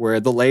earlier, where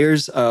the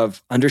layers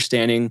of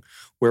understanding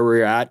where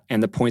we're at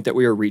and the point that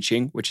we are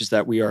reaching, which is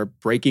that we are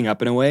breaking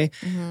up in a way,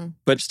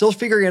 but still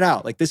figuring it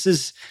out. Like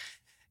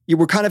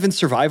we're kind of in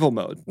survival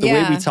mode. The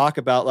way we talk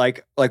about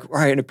like, all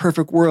right, in a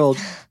perfect world,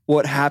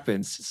 what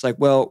happens? It's like,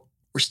 well,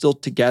 we're still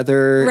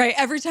together. Right.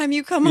 Every time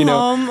you come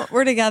home,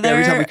 we're together.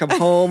 Every time we come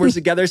home, we're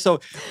together. So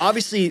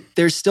obviously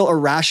there's still a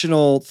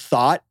rational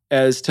thought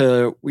as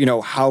to,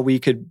 how we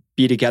could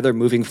be together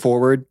moving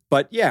forward.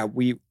 But yeah,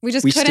 we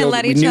couldn't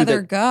let each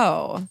other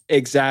go.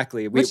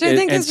 Exactly. Which I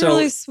think is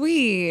really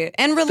sweet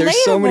and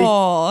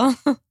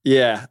relatable.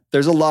 Yeah.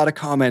 There's a lot of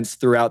comments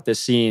throughout this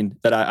scene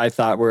that I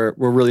thought were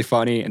really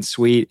funny and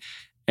sweet.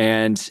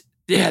 And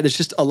yeah, there's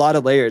just a lot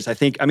of layers.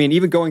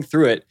 Even going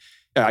through it,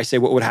 I say,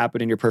 what would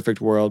happen in your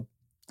perfect world?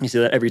 You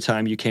say that every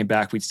time you came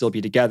back, we'd still be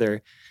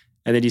together.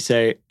 And then you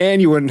say,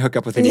 and you wouldn't hook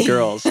up with any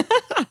girls.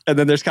 And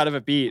then there's kind of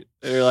a beat.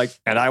 And you're like,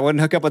 and I wouldn't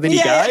hook up with any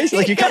guys?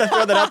 Like, you kind of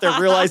throw that out there,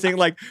 realizing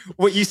like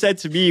what you said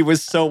to me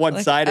was so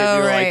one-sided.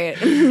 You're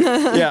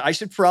like, yeah, I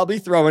should probably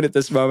throw in at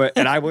this moment,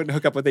 and I wouldn't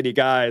hook up with any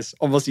guys.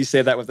 Almost you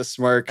say that with a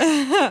smirk.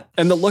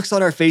 And the looks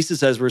on our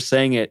faces as we're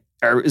saying it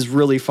is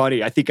really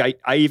funny. I think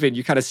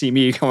you kind of see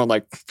me going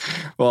like,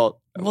 well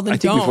I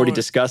think we've already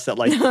discussed that.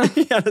 Like,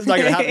 yeah, that's not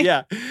going to happen.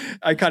 Yeah.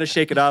 I kind of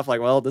shake it off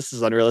like, well, this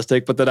is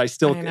unrealistic. But then I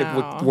still,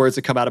 the words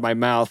that come out of my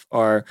mouth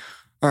are,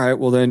 all right,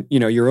 well then,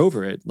 you're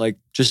over it. Like,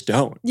 just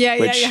don't. Yeah.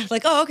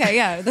 Like, oh, okay.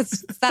 Yeah.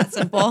 It's that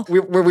simple. we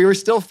were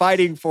still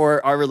fighting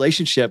for our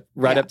relationship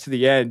right up to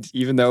the end,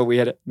 even though we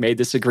had made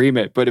this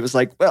agreement. But it was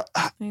like, well,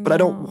 but I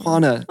don't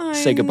want to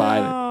say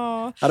goodbye.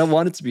 I don't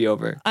want it to be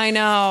over. I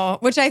know,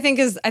 which I think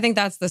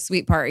that's the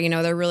sweet part.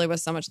 There really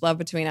was so much love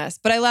between us.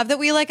 But I love that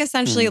we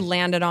essentially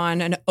landed on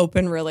an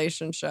open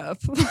relationship.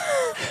 And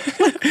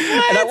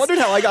I wondered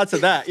how I got to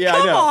that. Yeah,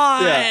 Come I know.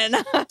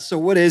 on. Yeah. So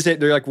what is it?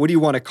 They're like, what do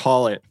you want to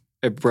call it?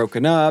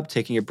 Broken up,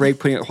 taking a break,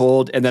 putting it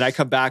hold. And then I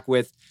come back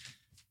with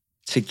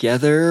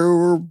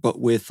together, but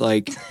with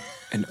like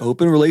an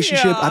open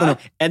relationship. I don't know.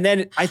 And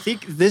then I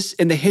think this,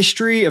 in the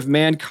history of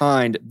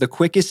mankind, the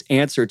quickest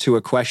answer to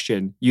a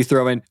question, you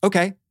throw in,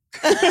 okay.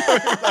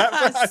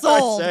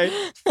 Sold. I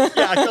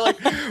feel like,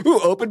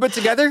 open but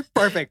together?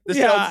 Perfect. This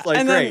sounds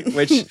like great.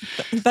 Which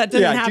that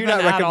didn't happen do not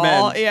at recommend.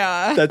 All.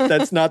 Yeah.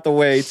 That's not the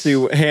way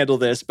to handle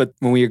this. But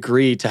when we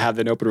agree to have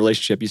an open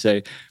relationship, you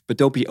say, but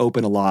don't be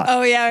open a lot.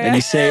 Oh, yeah. And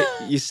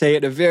you say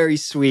it in a very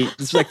sweet,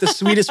 it's like the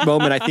sweetest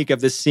moment I think of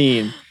this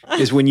scene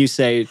is when you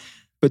say,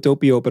 but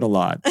don't be open a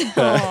lot.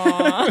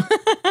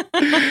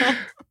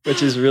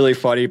 Which is really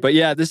funny. But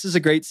yeah, this is a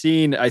great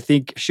scene. I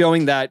think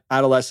showing that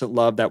adolescent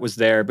love that was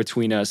there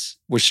between us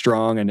was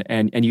strong.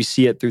 And you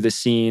see it through the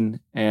scene.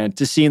 And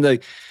to seeing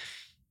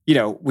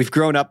we've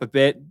grown up a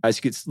bit.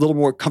 It's a little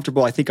more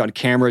comfortable, I think, on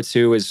camera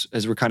too, as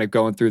we're kind of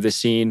going through the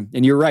scene.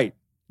 And you're right.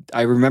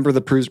 I remember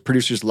the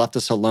producers left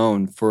us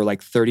alone for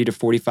like 30 to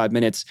 45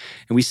 minutes.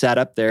 And we sat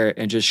up there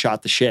and just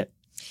shot the shit.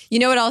 You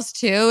know what else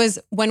too is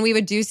when we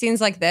would do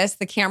scenes like this,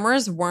 the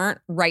cameras weren't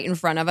right in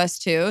front of us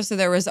too. So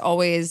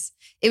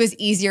it was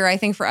easier, I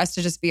think, for us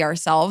to just be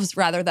ourselves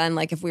rather than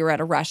like if we were at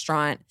a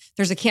restaurant,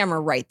 there's a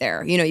camera right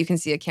there. You can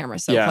see a camera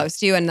so close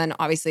to you, and then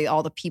obviously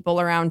all the people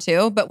around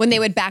too. But when they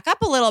would back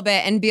up a little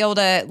bit and be able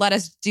to let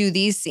us do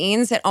these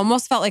scenes, it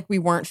almost felt like we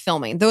weren't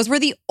filming. Those were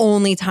the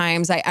only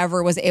times I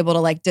ever was able to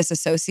like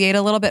disassociate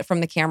a little bit from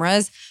the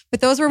cameras.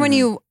 But those were when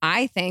you,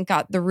 I think,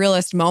 got the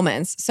realest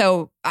moments.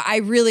 So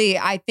I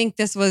think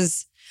this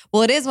was,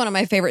 well, it is one of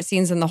my favorite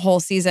scenes in the whole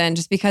season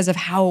just because of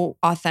how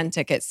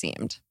authentic it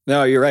seemed.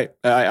 No, you're right.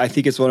 I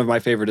think it's one of my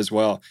favorite as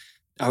well.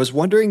 I was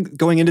wondering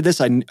going into this,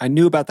 I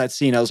knew about that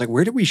scene. I was like,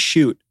 where did we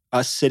shoot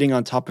us sitting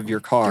on top of your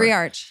car? 3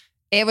 Arch.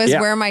 It was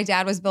where my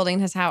dad was building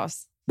his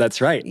house.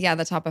 That's right. Yeah,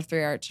 the top of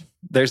 3 Arch.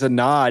 There's a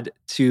nod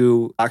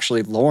to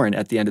actually Lauren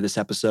at the end of this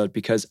episode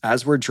because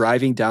as we're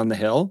driving down the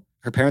hill,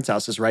 her parents'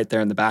 house is right there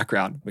in the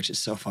background, which is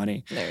so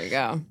funny. There you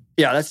go.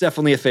 Yeah, that's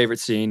definitely a favorite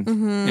scene.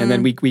 Mm-hmm. And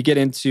then we get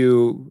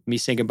into me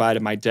saying goodbye to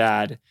my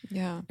dad.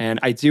 Yeah. And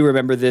I do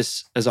remember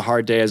this as a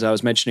hard day, as I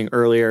was mentioning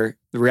earlier.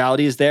 The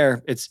reality is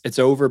there. It's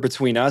over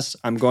between us.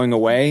 I'm going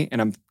away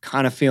and I'm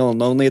kind of feeling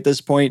lonely at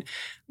this point.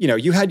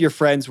 You had your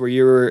friends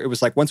where it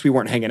was like once we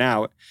weren't hanging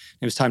out,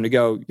 it was time to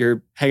go.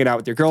 You're hanging out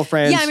with your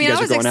girlfriends. Yeah, I mean,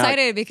 I was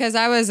excited out. Because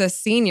I was a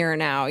senior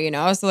now,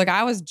 So like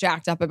I was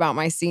jacked up about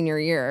my senior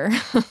year.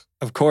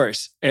 Of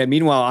course. And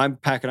meanwhile, I'm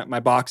packing up my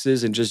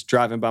boxes and just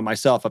driving by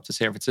myself up to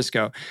San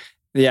Francisco.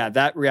 Yeah,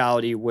 that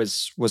reality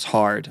was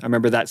hard. I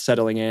remember that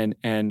settling in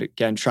and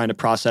again, trying to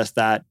process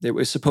that. It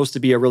was supposed to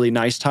be a really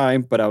nice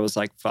time, but I was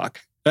like, fuck.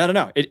 I don't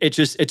know.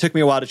 It took me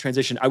a while to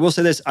transition. I will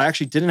say this. I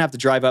actually didn't have to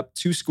drive up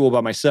to school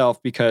by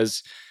myself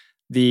because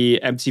the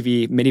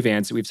MTV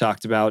minivans that we've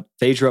talked about,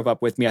 they drove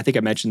up with me. I think I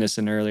mentioned this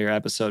in an earlier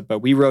episode, but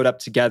we rode up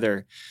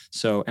together.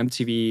 So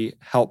MTV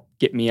helped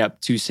get me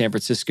up to San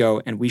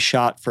Francisco and we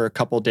shot for a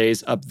couple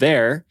days up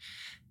there.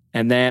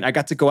 And then I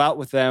got to go out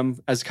with them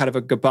as kind of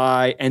a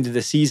goodbye end of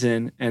the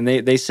season. And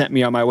they sent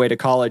me on my way to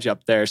college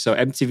up there. So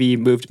MTV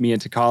moved me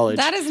into college.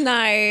 That is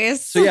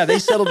nice. So yeah, they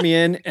settled me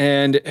in,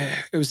 and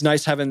it was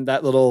nice having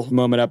that little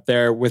moment up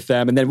there with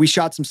them. And then we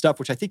shot some stuff,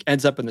 which I think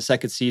ends up in the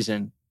second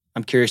season.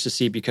 I'm curious to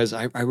see, because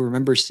I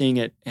remember seeing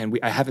it, and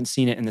I haven't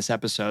seen it in this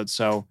episode.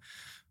 So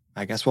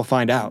I guess we'll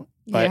find out.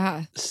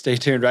 But stay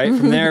tuned, right?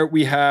 From there,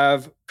 we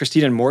have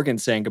Christina and Morgan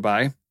saying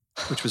goodbye,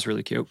 which was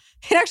really cute.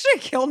 It actually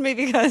killed me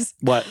because...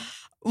 What?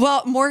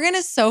 Well, Morgan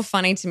is so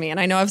funny to me. And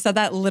I know I've said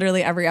that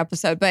literally every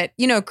episode. But,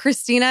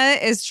 Christina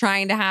is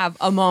trying to have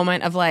a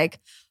moment of like,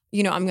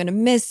 I'm going to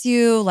miss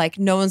you. Like,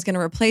 no one's going to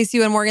replace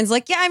you. And Morgan's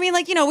like, yeah, I mean,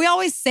 like, we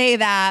always say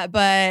that.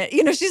 But,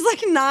 she's like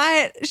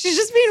she's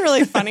just being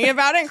really funny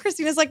about it. And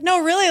Christina's like,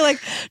 no, really,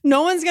 like,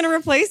 no one's going to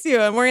replace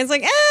you. And Morgan's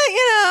like,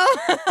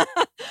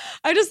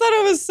 I just thought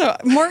it was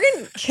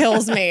Morgan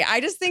kills me. I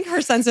just think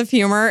her sense of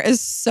humor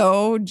is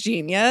so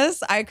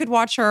genius. I could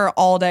watch her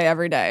all day,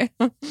 every day.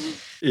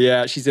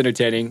 Yeah, she's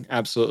entertaining.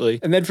 Absolutely.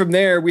 And then from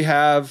there, we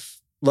have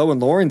Lo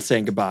and Lauren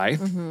saying goodbye,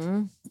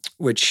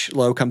 which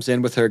Lo comes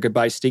in with her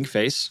goodbye stink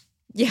face.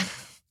 Yeah.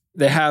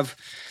 They have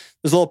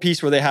this little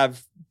piece where they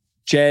have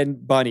Jen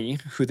Bunny,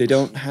 who they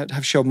don't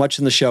have show much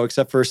in the show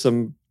except for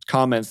some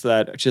comments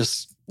that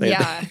just...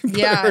 Yeah.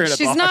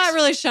 She's not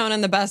really shown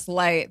in the best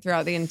light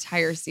throughout the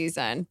entire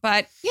season.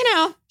 But,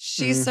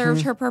 she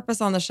served her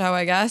purpose on the show,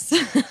 I guess.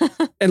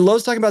 And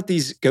Lo's talking about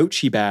these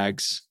Gucci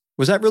bags.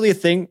 Was that really a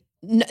thing?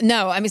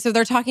 No, I mean, so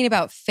they're talking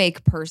about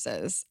fake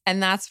purses.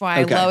 And that's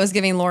why Lo is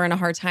giving Lauren a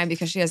hard time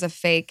because she has a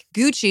fake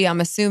Gucci, I'm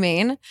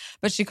assuming,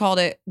 but she called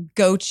it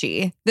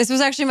Gochi. This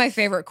was actually my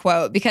favorite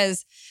quote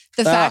because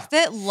the fact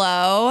that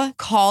Lo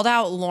called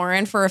out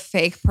Lauren for a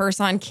fake purse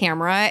on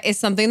camera is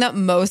something that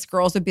most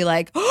girls would be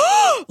like,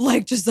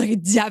 just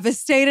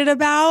devastated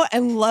about.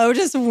 And Lo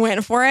just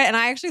went for it. And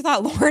I actually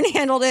thought Lauren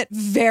handled it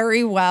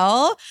very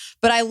well.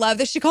 But I love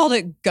that she called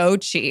it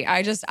Gochi.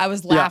 I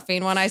was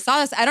laughing when I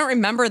saw this. I don't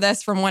remember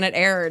this from when it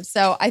aired.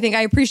 So I think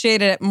I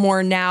appreciated it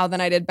more now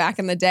than I did back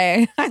in the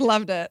day. I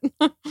loved it.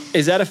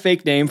 Is that a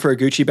fake name for a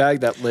Gucci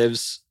bag that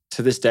lives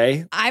to this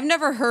day? I've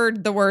never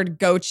heard the word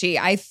Gochi.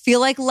 I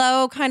feel like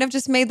Lo kind of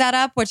just made that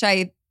up, which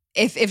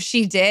if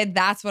she did,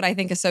 that's what I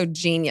think is so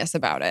genius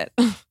about it.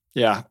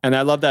 Yeah. And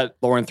I love that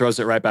Lauren throws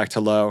it right back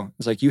to Lo.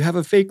 It's like, you have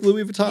a fake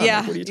Louis Vuitton. Yeah.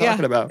 Like, what are you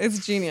talking about?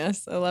 It's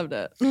genius. I loved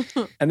it.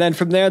 And then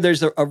from there,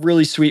 there's a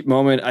really sweet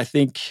moment. I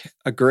think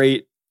a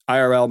great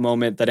IRL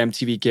moment that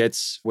MTV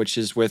gets, which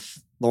is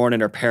with Lauren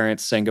and her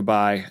parents saying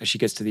goodbye as she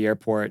gets to the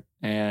airport.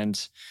 And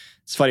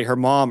it's funny, her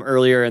mom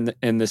earlier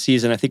in the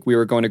season, I think we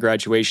were going to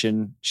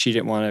graduation. She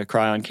didn't want to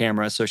cry on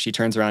camera, so she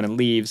turns around and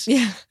leaves.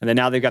 Yeah. And then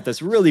now they've got this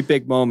really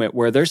big moment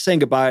where they're saying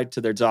goodbye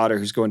to their daughter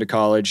who's going to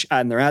college,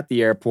 and they're at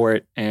the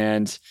airport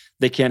and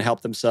they can't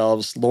help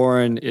themselves.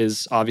 Lauren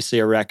is obviously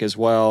a wreck as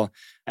well.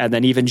 And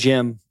then even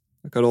Jim,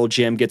 good old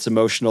Jim, gets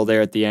emotional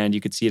there at the end.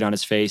 You could see it on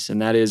his face.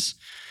 And that is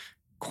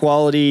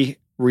quality,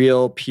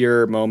 real,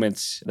 pure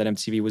moments that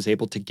MTV was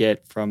able to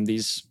get from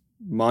these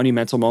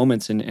monumental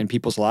moments in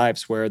people's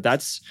lives, where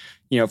that's,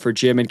 for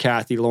Jim and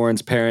Kathy,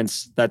 Lauren's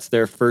parents, that's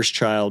their first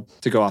child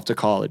to go off to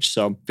college.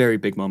 So very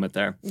big moment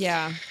there.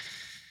 Yeah.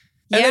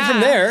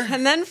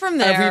 And then from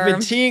there, we've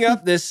been teeing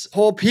up this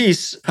whole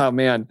piece. Oh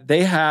man,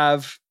 they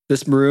have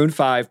this Maroon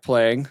 5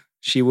 playing,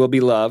 She Will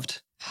Be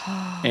Loved.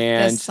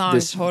 And this song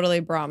totally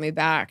brought me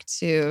back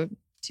to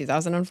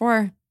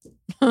 2004.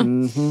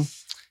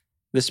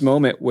 This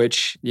moment,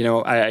 which,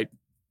 I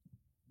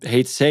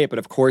hate to say it, but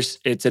of course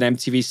it's an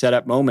MTV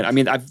setup moment. I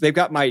mean, they've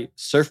got my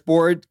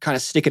surfboard kind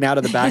of sticking out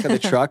of the back of the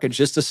truck in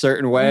just a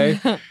certain way.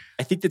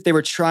 I think that they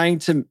were trying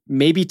to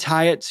maybe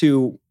tie it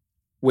to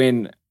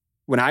when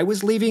I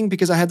was leaving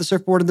because I had the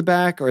surfboard in the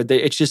back, or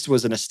it just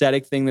was an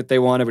aesthetic thing that they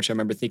wanted, which I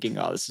remember thinking,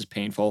 oh, this is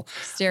painful.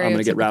 I'm going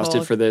to get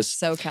rousted for this.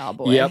 So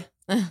cowboy. Yep.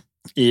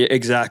 Yeah,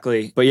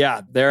 exactly. But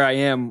yeah, there I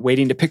am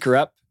waiting to pick her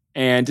up.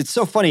 And it's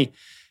so funny.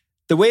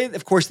 The way,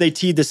 of course, they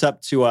teed this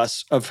up to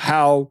us of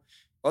how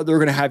they're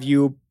going to have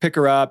you pick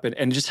her up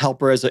and just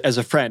help her as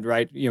a friend,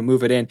 right?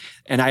 Move it in.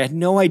 And I had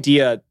no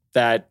idea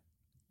that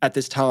at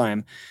this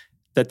time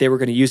that they were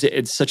going to use it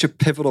in such a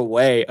pivotal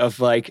way of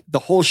like the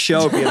whole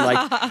show being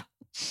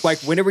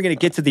like when are we going to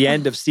get to the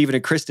end of Steven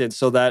and Kristen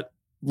so that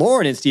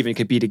Lauren and Steven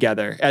could be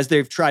together as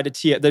they've tried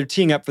to they're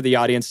teeing up for the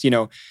audience.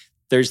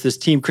 There's this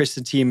Team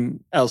Kristen,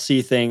 Team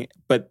LC thing,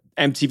 but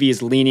MTV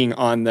is leaning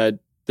on the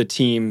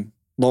team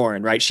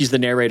Lauren, right? She's the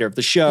narrator of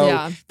the show.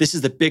 Yeah. This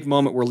is the big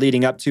moment we're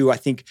leading up to, I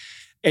think.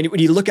 And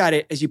when you look at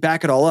it, as you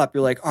back it all up,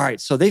 you're like, all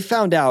right, so they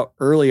found out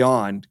early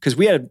on, because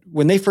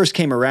when they first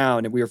came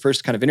around and we were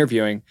first kind of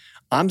interviewing,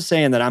 I'm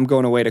saying that I'm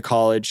going away to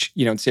college,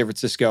 in San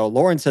Francisco.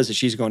 Lauren says that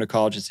she's going to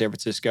college in San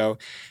Francisco.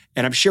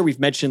 And I'm sure we've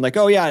mentioned like,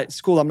 oh yeah,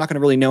 it's cool. I'm not going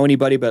to really know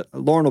anybody, but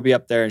Lauren will be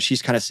up there. And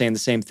she's kind of saying the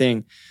same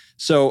thing.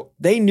 So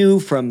they knew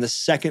from the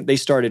second they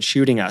started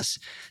shooting us,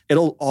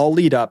 it'll all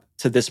lead up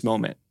to this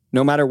moment.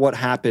 No matter what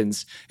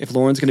happens, if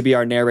Lauren's going to be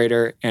our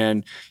narrator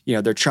and,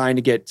 they're trying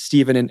to get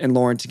Steven and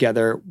Lauren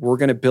together, we're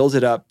going to build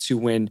it up to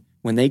when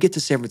when they get to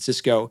San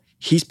Francisco,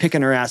 he's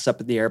picking her ass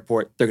up at the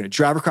airport. They're going to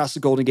drive across the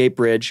Golden Gate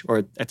Bridge,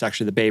 or it's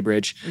actually the Bay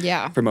Bridge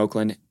from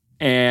Oakland.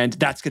 And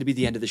that's going to be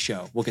the end of the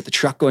show. We'll get the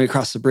truck going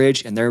across the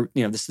bridge, and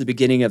this is the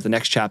beginning of the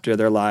next chapter of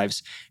their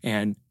lives,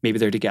 and maybe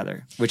they're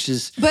together, which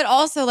is but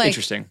also like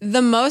interesting.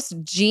 The most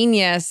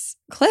genius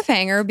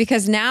cliffhanger,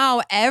 because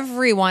now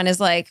everyone is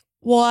like,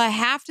 well, I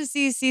have to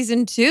see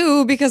season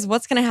 2 because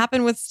what's going to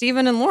happen with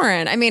Steven and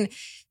Lauren? I mean,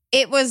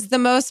 it was the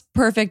most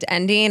perfect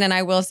ending. And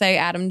I will say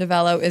Adam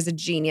DeVello is a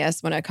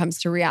genius when it comes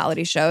to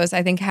reality shows.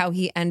 I think how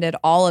he ended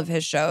all of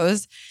his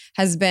shows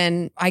has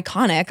been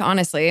iconic,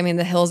 honestly. I mean,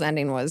 The Hills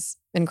ending was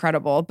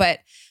incredible, but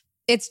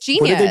it's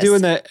genius. What did they do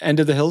in the end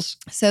of The Hills?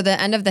 So the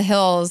end of The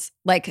Hills,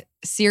 like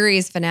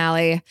series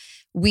finale,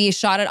 we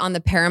shot it on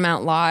the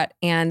Paramount lot,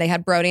 and they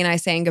had Brody and I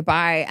saying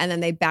goodbye, and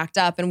then they backed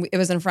up, and it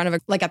was in front of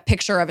a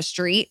picture of a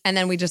street, and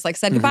then we just like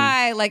said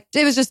goodbye. Like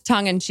it was just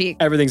tongue in cheek.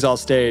 Everything's all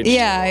staged.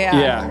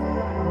 Yeah.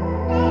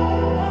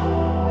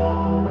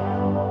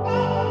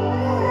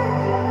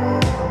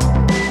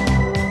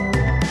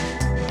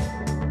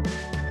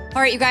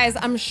 All right, you guys,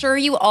 I'm sure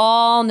you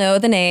all know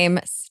the name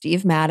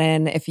Steve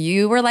Madden. If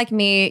you were like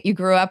me, you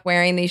grew up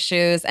wearing these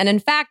shoes. And in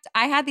fact,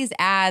 I had these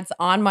ads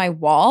on my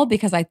wall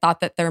because I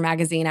thought that their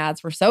magazine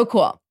ads were so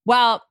cool.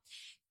 Well,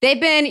 they've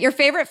been your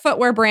favorite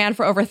footwear brand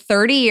for over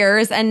 30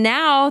 years, and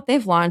now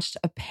they've launched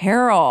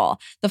apparel.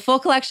 The full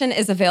collection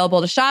is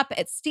available to shop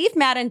at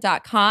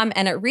stevemadden.com,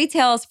 and it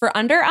retails for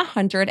under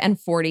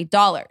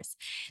 $140.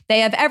 They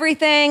have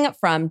everything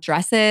from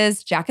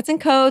dresses, jackets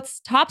and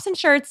coats, tops and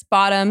shirts,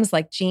 bottoms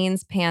like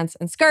jeans, pants,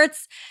 and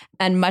skirts,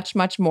 and much,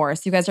 much more.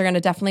 So you guys are going to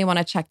definitely want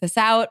to check this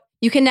out.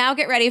 You can now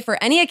get ready for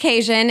any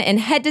occasion in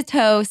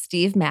head-to-toe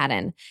Steve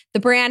Madden. The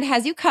brand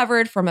has you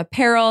covered from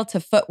apparel to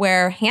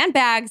footwear,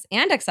 handbags,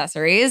 and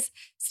accessories.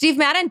 Steve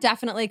Madden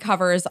definitely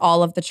covers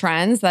all of the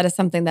trends. That is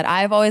something that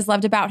I've always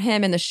loved about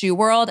him in the shoe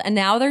world, and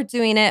now they're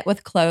doing it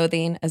with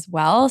clothing as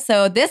well.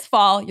 So this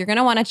fall, you're going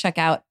to want to check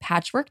out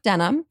patchwork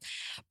denim.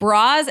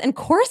 Bras and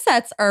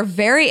corsets are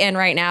very in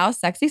right now.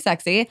 Sexy,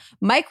 sexy.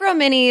 Micro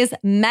minis,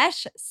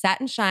 mesh,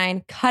 satin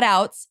shine,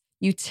 cutouts,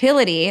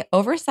 utility,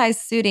 oversized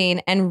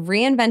suiting, and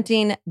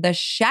reinventing the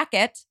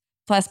shacket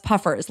plus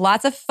puffers.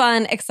 Lots of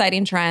fun,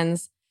 exciting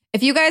trends.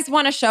 If you guys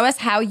want to show us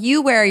how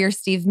you wear your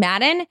Steve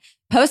Madden,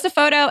 post a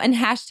photo and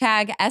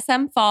hashtag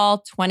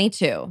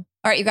SMFall22. All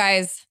right, you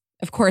guys,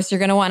 of course, you're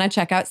going to want to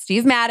check out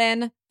Steve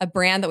Madden, a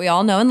brand that we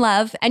all know and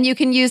love. And you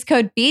can use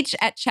code BEACH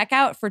at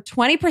checkout for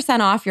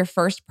 20% off your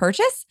first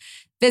purchase.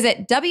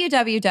 Visit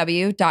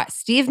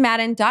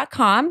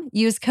www.stevemadden.com.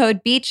 Use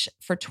code BEACH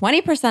for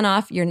 20%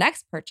 off your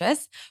next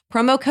purchase.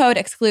 Promo code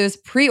excludes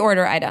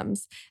pre-order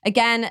items.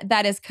 Again,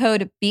 that is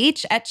code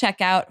BEACH at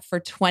checkout for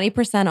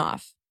 20%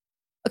 off.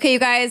 Okay, you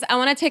guys, I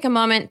want to take a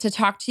moment to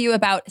talk to you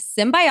about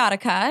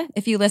Symbiotica.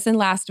 If you listened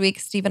last week,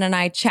 Stephen and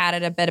I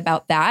chatted a bit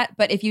about that.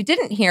 But if you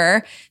didn't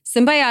hear,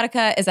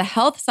 Symbiotica is a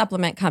health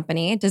supplement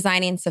company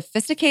designing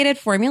sophisticated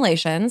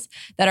formulations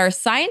that are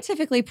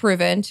scientifically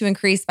proven to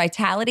increase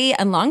vitality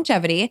and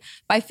longevity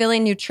by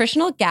filling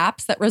nutritional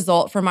gaps that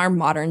result from our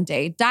modern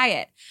day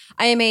diet.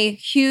 I am a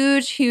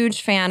huge,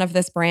 huge fan of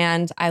this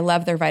brand. I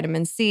love their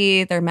vitamin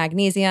C, their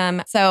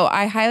magnesium. So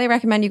I highly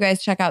recommend you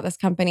guys check out this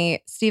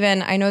company.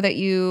 Stephen, I know that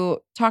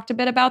you talked a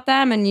bit about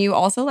them and you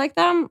also like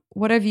them.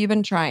 What have you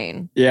been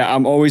trying? Yeah,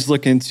 I'm always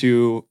looking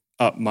to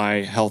up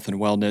my health and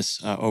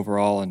wellness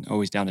overall, and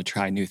always down to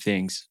try new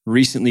things.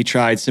 Recently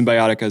tried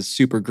Symbiotica's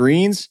Super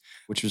Greens,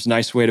 which was a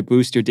nice way to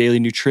boost your daily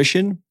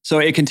nutrition. So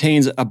it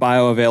contains a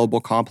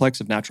bioavailable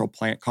complex of natural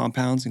plant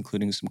compounds,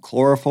 including some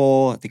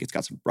chlorophyll. I think it's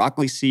got some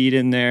broccoli seed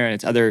in there, and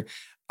it's other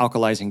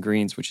alkalizing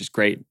greens, which is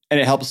great. And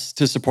it helps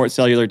to support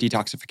cellular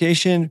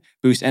detoxification,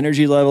 boost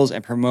energy levels,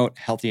 and promote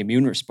healthy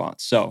immune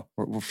response. So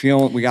we're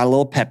feeling, we got a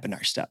little pep in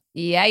our step.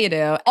 Yeah, you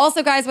do.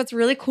 Also, guys, what's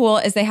really cool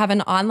is they have an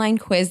online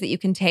quiz that you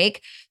can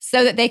take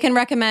so that they can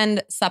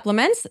recommend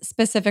supplements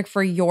specific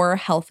for your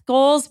health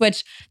goals,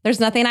 which there's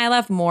nothing I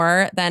love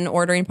more than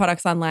ordering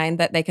products online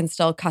that they can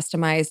still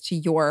customize to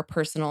your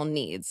personal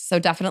needs. So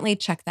definitely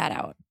check that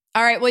out.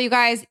 All right, well, you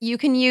guys, you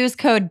can use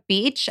code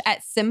BEACH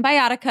at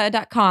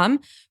Symbiotica.com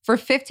for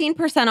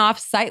 15% off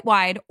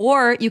site-wide,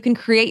 or you can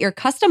create your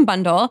custom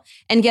bundle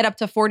and get up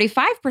to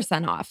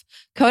 45% off.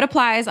 Code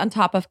applies on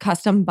top of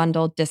custom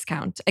bundle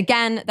discount.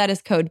 Again, that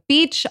is code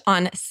BEACH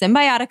on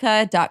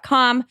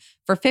Symbiotica.com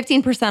for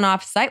 15%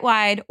 off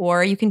site-wide,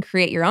 or you can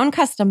create your own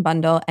custom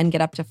bundle and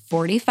get up to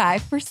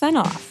 45%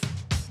 off.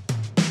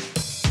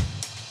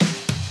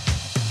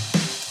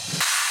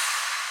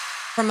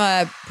 From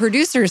a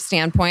producer's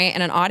standpoint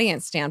and an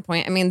audience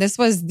standpoint, I mean, this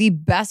was the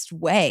best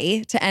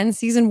way to end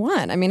season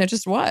 1. I mean, it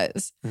just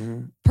was.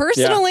 Mm-hmm.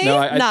 Personally,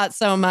 not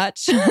so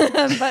much.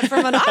 But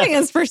from an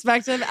audience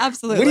perspective,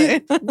 absolutely.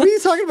 What are you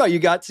talking about? You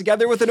got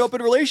together with an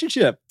open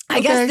relationship. I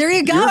guess there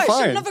you go. I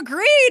shouldn't have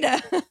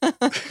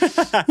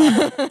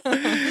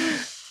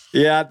agreed.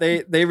 Yeah,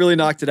 they really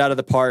knocked it out of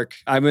the park.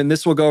 I mean,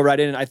 this will go right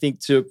in, I think,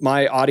 to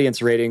my audience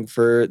rating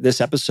for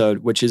this episode,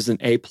 which is an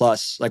A+.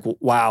 Like,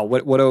 wow,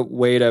 what a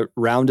way to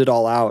round it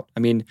all out. I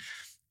mean,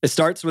 It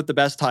starts with the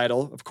best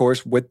title, of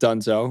course, with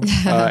Dunzo.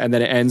 And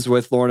then it ends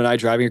with Lauren and I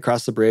driving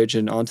across the bridge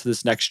and onto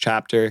this next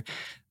chapter.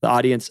 The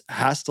audience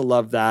has to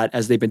love that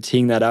as they've been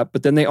teeing that up.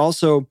 But then they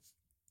also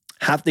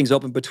have things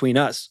open between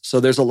us.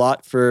 So there's a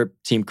lot for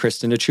Team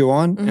Kristen to chew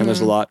on, and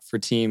there's a lot for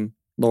Team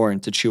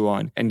Lauren to chew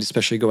on, and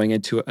especially going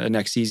into a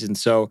next season.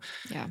 So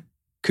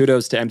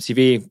kudos to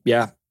MTV.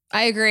 Yeah.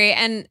 I agree.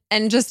 And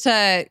just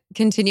to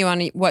continue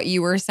on what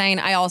you were saying,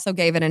 I also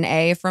gave it an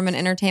A from an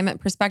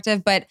entertainment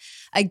perspective. But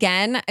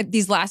again,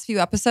 these last few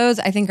episodes,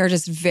 I think are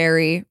just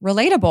very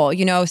relatable.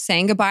 You know,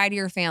 saying goodbye to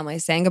your family,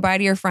 saying goodbye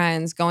to your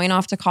friends, going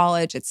off to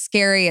college. It's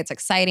scary. It's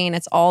exciting.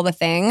 It's all the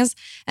things.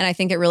 And I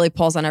think it really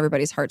pulls on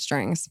everybody's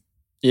heartstrings.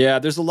 Yeah,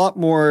 there's a lot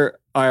more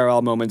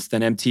IRL moments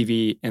than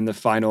MTV in the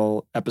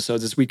final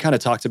episodes, as we kind of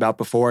talked about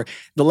before.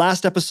 The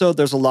last episode,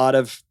 there's a lot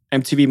of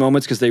MTV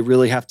moments because they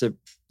really have to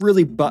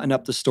really button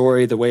up the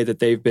story the way that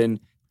they've been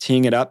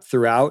teeing it up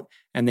throughout.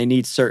 And they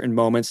need certain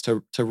moments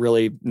to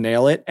really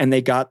nail it. And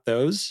they got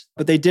those.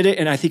 But they did it,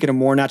 and I think in a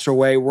more natural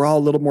way. We're all a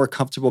little more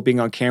comfortable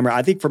being on camera.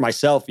 I think for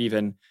myself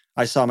even,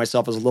 I saw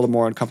myself as a little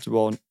more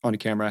uncomfortable on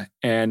camera.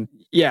 And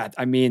yeah,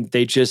 I mean,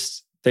 they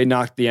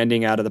knocked the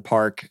ending out of the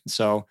park.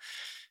 So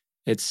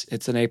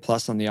it's an A+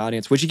 on the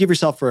audience. What'd you give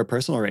yourself for a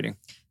personal rating?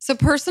 So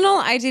personal,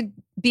 I did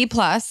B+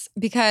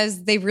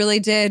 because they really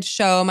did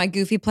show my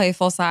goofy,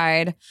 playful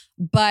side.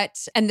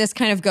 And this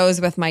kind of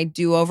goes with my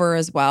do-over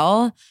as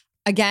well.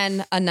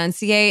 Again,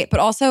 enunciate,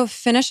 but also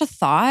finish a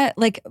thought.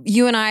 Like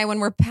you and I, when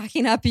we're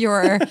packing up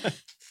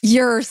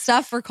your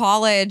stuff for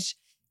college,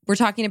 we're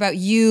talking about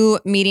you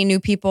meeting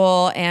new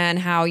people and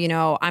how, you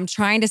know, I'm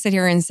trying to sit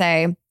here and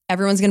say,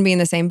 everyone's going to be in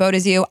the same boat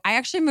as you. I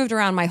actually moved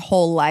around my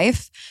whole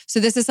life. So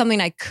this is something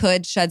I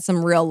could shed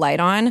some real light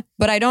on,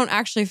 but I don't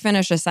actually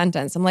finish a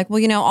sentence. I'm like, well,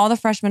 you know, all the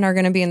freshmen are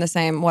going to be in the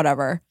same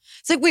whatever.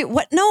 It's like, wait,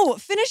 what? No,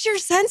 finish your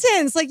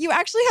sentence. Like you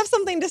actually have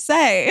something to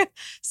say.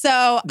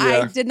 So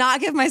I did not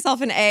give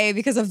myself an A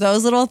because of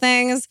those little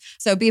things.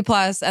 So B+,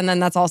 and then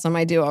that's also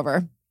my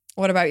do-over.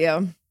 What about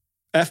you?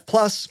 F+.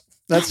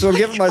 That's what I'm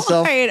giving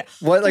myself.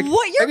 What?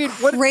 You're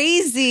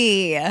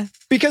crazy.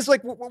 Because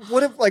like,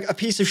 what if like a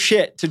piece of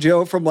shit to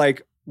go from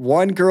like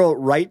one girl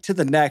right to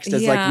the next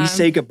as like we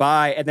say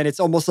goodbye, and then it's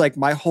almost like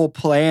my whole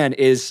plan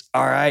is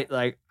all right.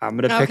 Like I'm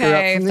gonna pick her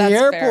up from the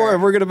airport, fair.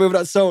 And we're gonna move it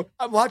on. So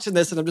I'm watching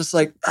this and I'm just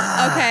like,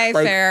 okay,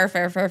 like,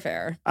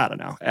 fair. I don't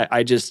know.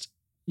 I just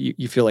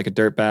you feel like a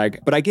dirtbag,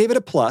 but I gave it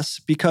a plus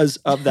because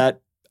of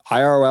that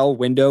IRL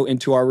window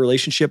into our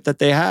relationship that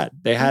they had.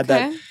 They had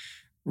that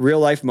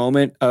real life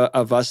moment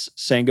of us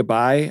saying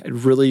goodbye. A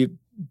really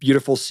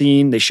beautiful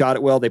scene. They shot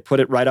it well. They put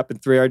it right up in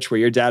 3 Arch where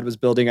your dad was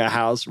building a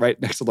house right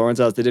next to Lauren's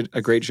house. They did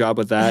a great job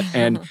with that.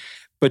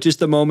 But just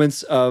the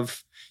moments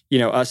of, you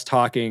know, us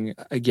talking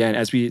again,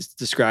 as we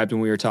described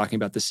when we were talking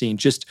about the scene,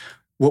 just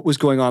what was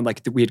going on.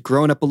 Like we had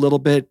grown up a little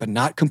bit, but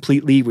not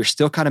completely. We're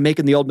still kind of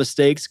making the old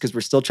mistakes because we're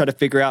still trying to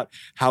figure out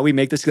how we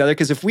make this together.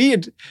 Because if we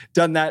had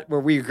done that where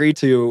we agreed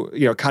to,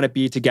 you know, kind of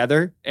be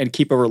together and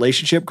keep a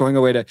relationship going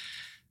away to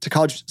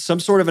college, some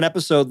sort of an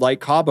episode like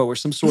Cabo or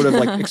some sort of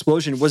like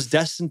explosion was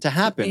destined to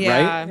happen,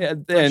 right?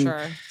 And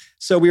sure.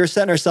 So we were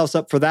setting ourselves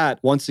up for that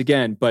once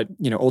again. But,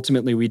 you know,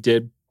 ultimately we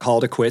did call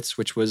it a quits,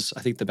 which was, I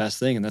think, the best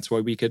thing. And that's why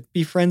we could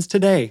be friends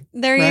today.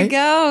 There you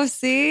go.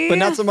 See? But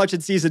not so much in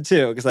season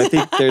 2, because I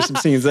think there's some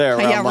scenes there.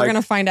 Where we're going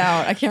to find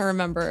out. I can't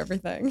remember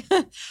everything.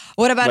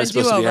 What about a do-over? Am I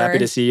supposed to be happy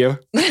to see you?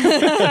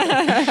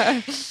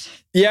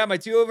 Yeah, my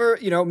do-over,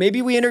 you know,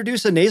 maybe we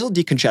introduce a nasal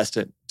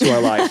decongestant to our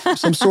life,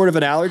 some sort of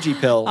an allergy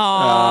pill.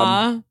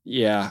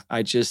 Yeah,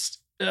 I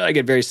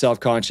get very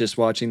self-conscious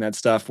watching that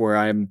stuff where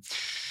I'm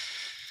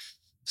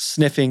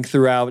sniffing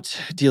throughout,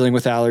 dealing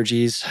with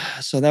allergies.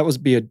 So that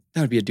would be a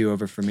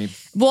do-over for me.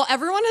 Well,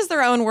 everyone is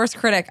their own worst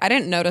critic. I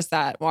didn't notice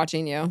that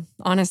watching you,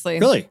 honestly.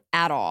 Really?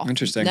 At all.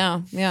 Interesting.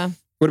 No, yeah.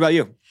 What about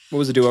you? What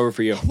was a do-over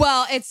for you?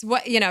 Well, it's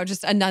what, you know,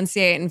 just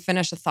enunciate and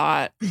finish a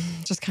thought.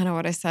 Just kind of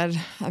what I said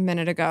a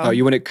minute ago. Oh,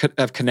 you wouldn't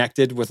have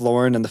connected with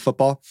Lauren and the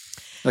football?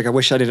 Like, I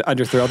wish I didn't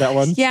underthrow that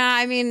one. Yeah,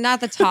 I mean,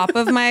 not the top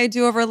of my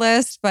do-over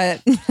list,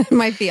 but it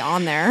might be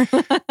on there.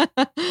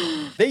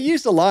 They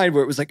used a line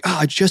where it was like, oh,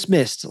 I just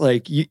missed.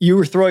 Like, you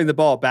were throwing the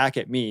ball back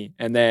at me.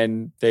 And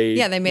then they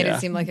made it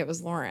seem like it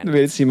was Lauren. They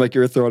made it seem like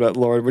you were throwing at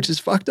Lauren, which is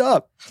fucked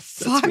up.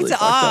 Fucked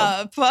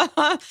up.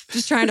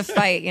 Just trying to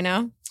fight, you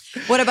know?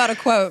 What about a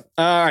quote?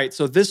 All right.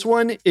 So this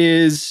one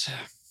is,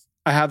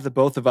 I have the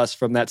both of us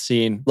from that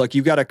scene. Look,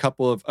 you've got a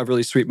couple of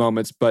really sweet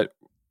moments, but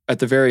at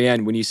the very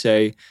end, when you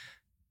say,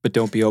 but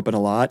don't be open a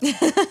lot,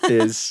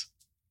 is,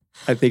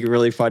 I think,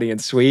 really funny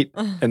and sweet.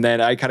 And then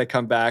I kind of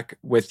come back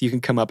with, you can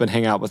come up and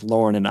hang out with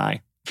Lauren and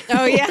I.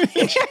 Oh, yeah.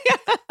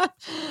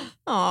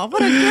 Oh,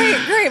 what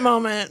a great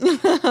moment.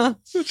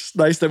 It's just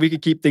nice that we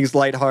could keep things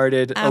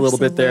lighthearted a little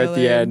bit there at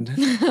the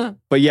end.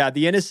 But yeah,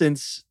 the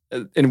innocence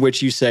in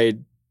which you say,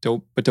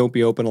 don't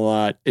be open a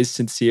lot is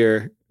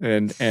sincere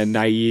and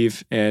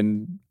naive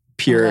and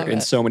pure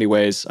in so many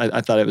ways. I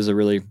thought it was a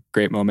really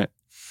great moment.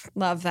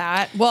 Love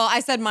that. Well, I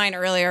said mine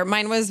earlier.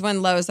 Mine was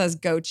when Lo says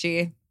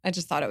Gochi. I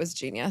just thought it was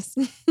genius.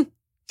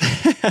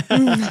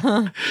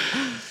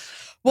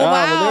 Well, wow.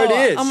 Well,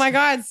 there it is. Oh my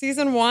God,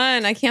 season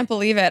 1. I can't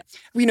believe it.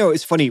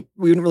 It's funny.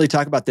 We didn't really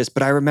talk about this,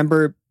 but I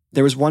remember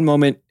there was one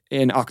moment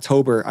in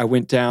October. I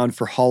went down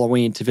for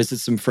Halloween to visit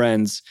some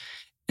friends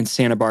in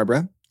Santa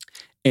Barbara.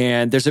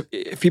 And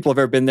if people have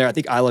ever been there, I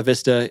think Isla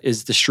Vista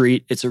is the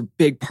street. It's a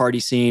big party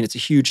scene. It's a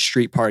huge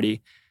street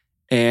party.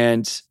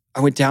 And I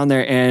went down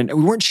there and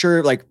we weren't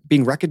sure, like,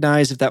 being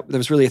recognized, if that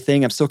was really a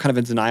thing. I'm still kind of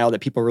in denial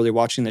that people are really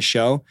watching the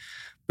show.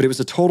 But it was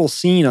a total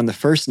scene on the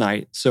first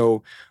night.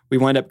 So we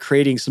wound up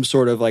creating some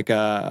sort of like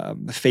a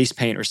face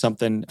paint or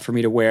something for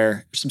me to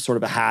wear, some sort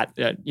of a hat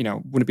that,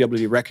 wouldn't be able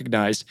to be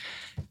recognized.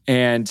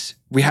 And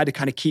we had to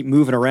kind of keep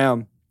moving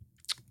around.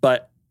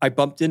 But I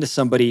bumped into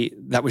somebody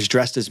that was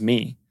dressed as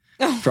me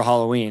for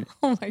Halloween.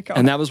 Oh my God.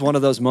 And that was one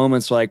of those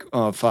moments like,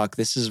 oh, fuck,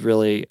 this is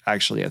really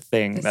actually a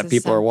thing that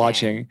people are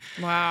watching.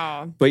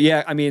 Wow. But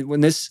yeah, I mean,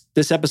 when this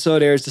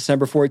episode airs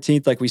December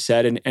 14th, like we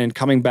said, and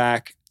coming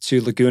back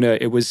to Laguna,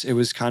 it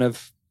was kind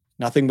of,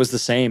 nothing was the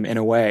same in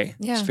a way.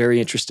 Yeah. It's very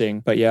interesting.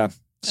 But yeah.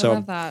 So I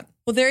love that.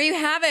 Well, there you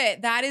have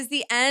it. That is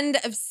the end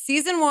of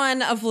season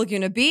 1 of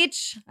Laguna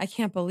Beach. I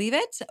can't believe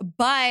it,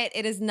 but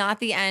it is not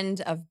the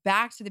end of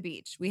Back to the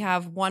Beach. We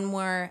have one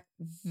more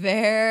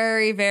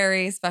very,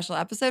 very special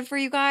episode for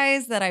you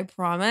guys that I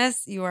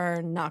promise you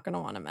are not going to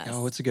want to miss.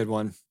 Oh, it's a good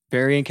one.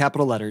 Very in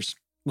capital letters.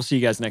 We'll see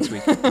you guys next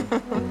week.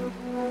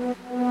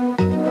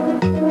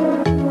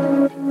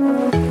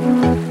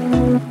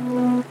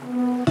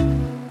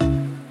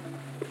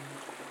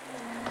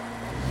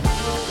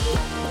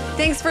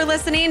 Thanks for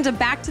listening to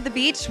Back to the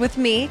Beach with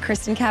me,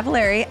 Kristen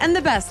Cavallari, and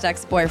the best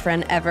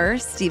ex-boyfriend ever,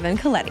 Stephen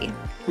Coletti.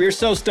 We are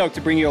so stoked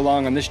to bring you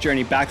along on this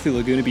journey back through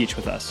Laguna Beach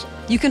with us.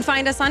 You can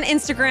find us on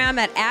Instagram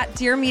at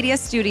Dear Media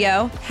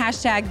Studio,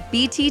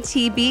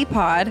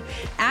 #BTTBpod,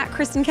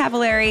 @Kristen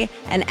Cavallari,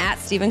 and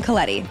 @Stephen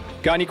Coletti.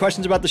 Got any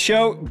questions about the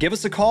show? Give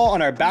us a call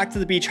on our Back to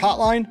the Beach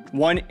hotline,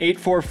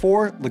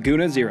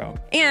 1-844-LAGUNA-0.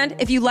 And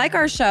if you like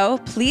our show,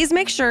 please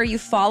make sure you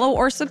follow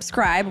or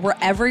subscribe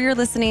wherever you're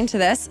listening to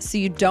this so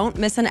you don't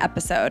miss an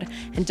episode.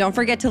 And don't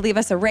forget to leave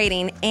us a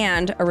rating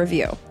and a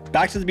review.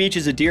 Back to the Beach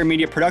is a Dear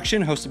Media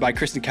production hosted by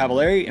Kristen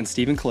Cavallari and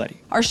Stephen Coletti.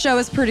 Our show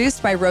is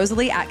produced by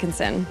Rosalie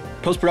Atkinson.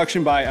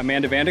 Post-production by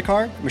Amanda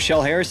Vandekar,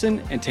 Michelle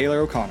Harrison, and Taylor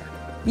O'Connor.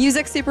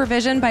 Music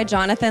supervision by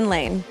Jonathan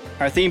Lane.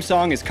 Our theme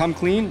song is Come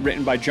Clean,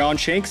 written by John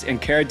Shanks and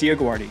Cara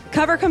Diaguardi.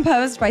 Cover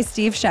composed by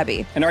Steve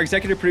Shebby. And our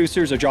executive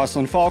producers are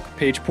Jocelyn Falk,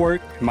 Paige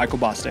Port, and Michael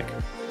Bostic.